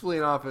peacefully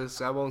in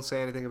office. I won't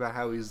say anything about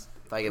how he's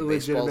If I get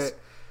illegitimate.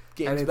 baseball's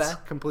games And it's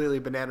back. completely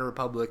banana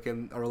republic,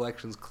 and our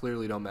elections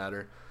clearly don't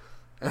matter.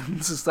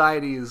 And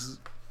society is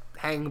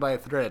hanging by a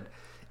thread.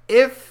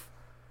 If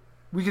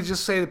we could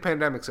just say the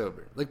pandemic's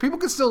over. Like, people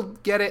can still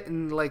get it,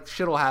 and, like,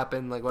 shit'll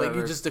happen. Like, whatever.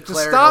 Like, you just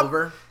declare stop it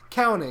over?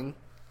 counting,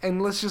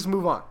 and let's just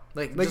move on.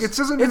 Like it just,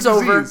 isn't a it's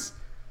disease. over.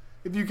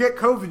 If you get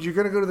COVID, you're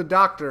going to go to the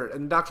doctor,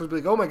 and the doctor will be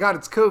like, oh, my God,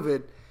 it's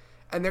COVID,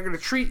 and they're going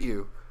to treat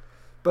you.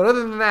 But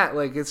other than that,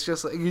 like, it's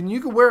just, like, you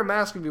can wear a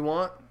mask if you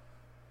want,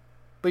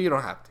 but you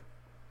don't have to.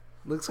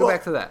 Let's go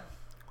back to that.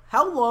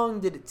 How long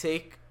did it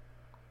take?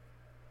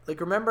 Like,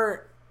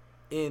 remember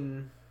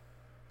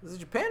was it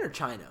Japan or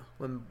China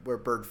where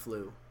bird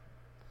flu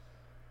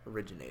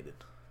originated?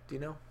 Do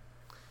you know?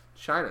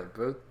 China,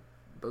 both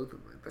of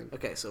them, I think.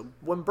 Okay, so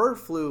when bird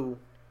flu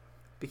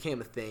became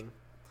a thing,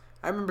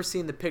 I remember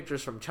seeing the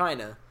pictures from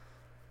China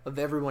of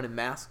everyone in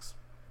masks.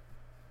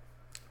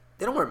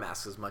 They don't wear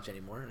masks as much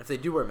anymore. And if they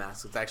do wear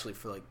masks, it's actually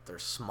for like their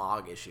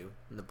smog issue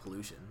and the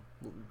pollution,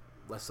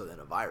 less so than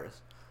a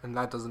virus. And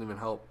that doesn't even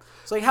help.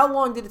 So like, how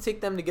long did it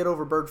take them to get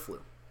over bird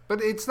flu?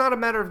 But it's not a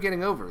matter of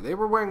getting over. They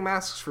were wearing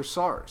masks for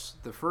SARS,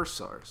 the first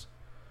SARS.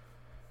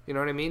 You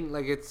know what I mean?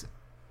 Like,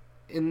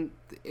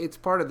 it's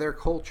part of their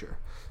culture.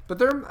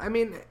 But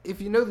if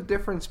you know the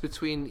difference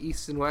between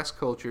East and West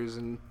cultures,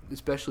 and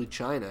especially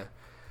China,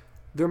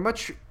 they're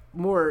much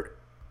more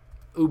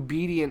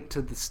obedient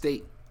to the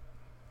state.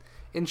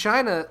 In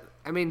China,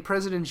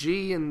 President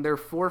Xi and their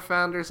four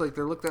founders, like,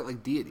 they're looked at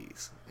like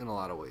deities in a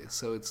lot of ways,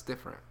 so it's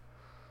different.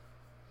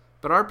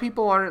 But our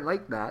people aren't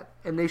like that,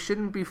 and they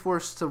shouldn't be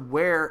forced to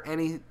wear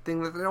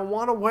anything that they don't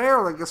want to wear,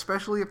 like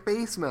especially a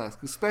face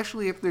mask,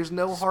 especially if there's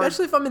no hard...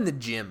 Especially if I'm in the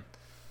gym.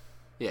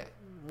 Yeah.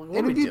 What And are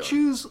if we you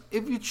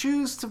doing?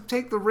 choose to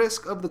take the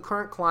risk of the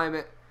current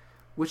climate,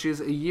 which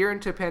is a year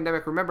into a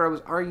pandemic, remember I was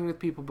arguing with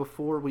people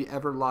before we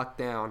ever locked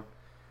down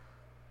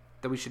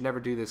that we should never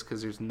do this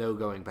because there's no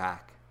going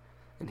back.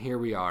 And here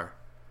we are.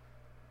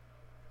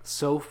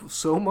 So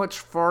much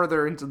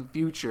farther into the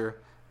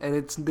future,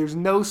 and there's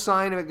no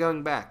sign of it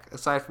going back,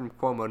 aside from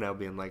Cuomo now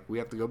being like, we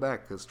have to go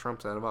back because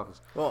Trump's out of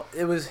office. Well,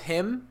 it was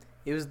him.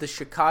 It was the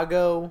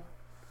Chicago...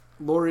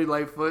 Lori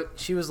Lightfoot.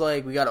 She was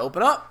like, we got to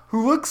open up.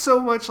 Who looks so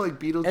much like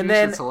Beetlejuice, And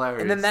then, it's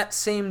hilarious. and then that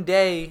same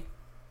day,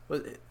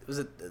 was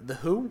it The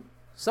Who?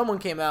 Someone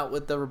came out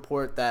with the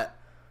report that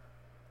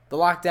the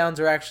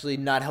lockdowns are actually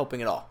not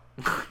helping at all.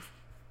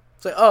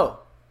 It's like, oh,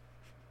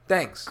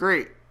 thanks.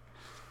 Great.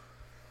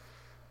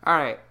 All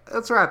right,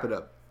 let's wrap it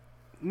up.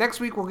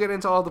 Next week, we'll get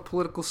into all the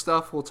political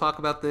stuff. We'll talk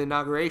about the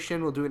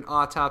inauguration. We'll do an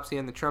autopsy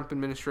on the Trump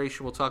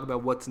administration. We'll talk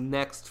about what's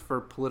next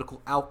for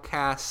political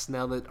outcasts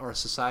now that our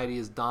society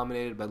is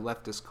dominated by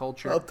leftist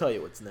culture. I'll tell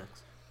you what's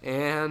next.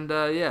 And,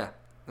 and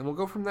we'll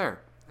go from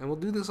there. And we'll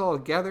do this all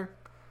together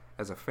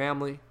as a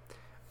family.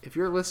 If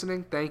you're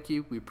listening, thank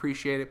you. We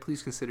appreciate it.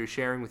 Please consider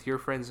sharing with your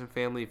friends and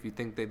family if you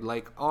think they'd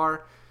like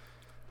our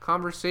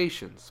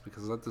conversations,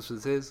 because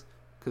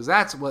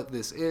that's what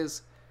this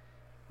is.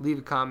 Leave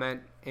a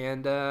comment.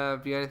 And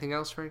have you got anything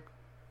else, Frank?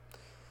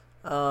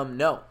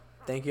 No.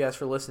 Thank you guys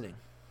for listening.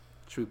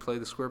 Should we play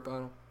the squirt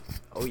bottle?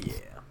 Oh, yeah.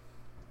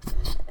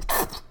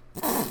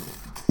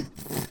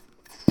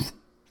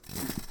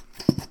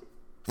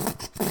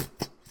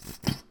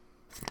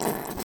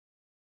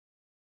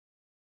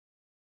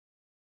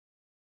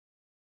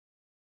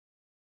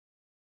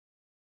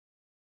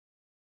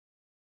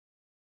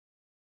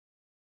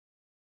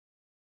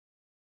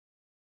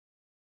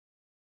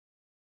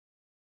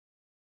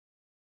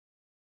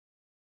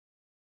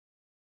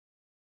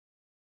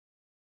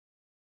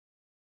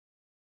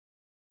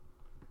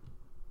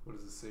 What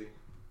does it say?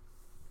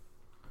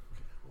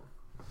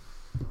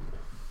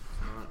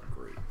 Not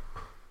great.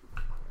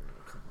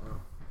 Come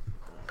up.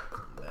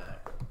 Come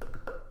back.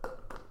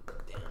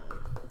 Down.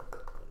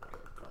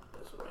 Come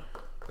this way.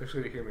 They're just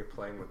going to hear me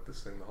playing with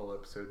this thing the whole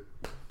episode.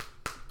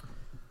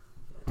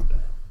 That's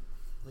bad.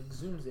 Like,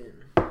 zooms in.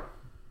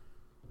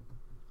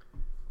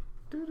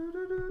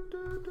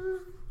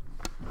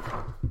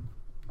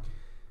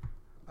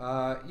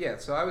 Yeah,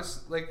 so I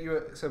was, like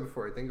you said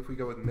before, I think if we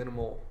go with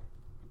minimal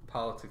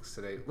politics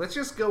today, let's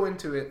just go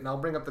into it, and I'll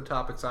bring up the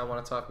topics I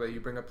want to talk about. You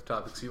bring up the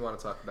topics you want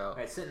to talk about.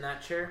 Alright, sit in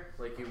that chair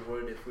like you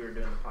would if we were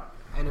doing the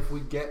podcast. And if we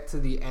get to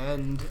the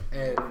end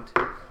and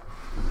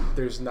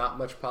there's not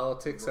much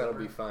politics, that'll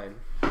be fine.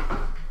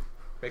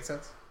 Make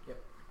sense? Yep.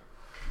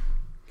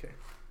 Okay.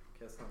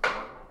 That's not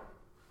bad.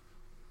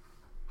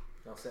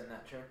 I'll sit in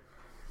that chair.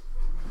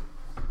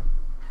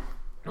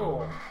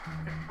 Oh.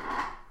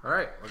 All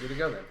right, we're good to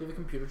go then. Do you have a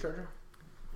computer charger?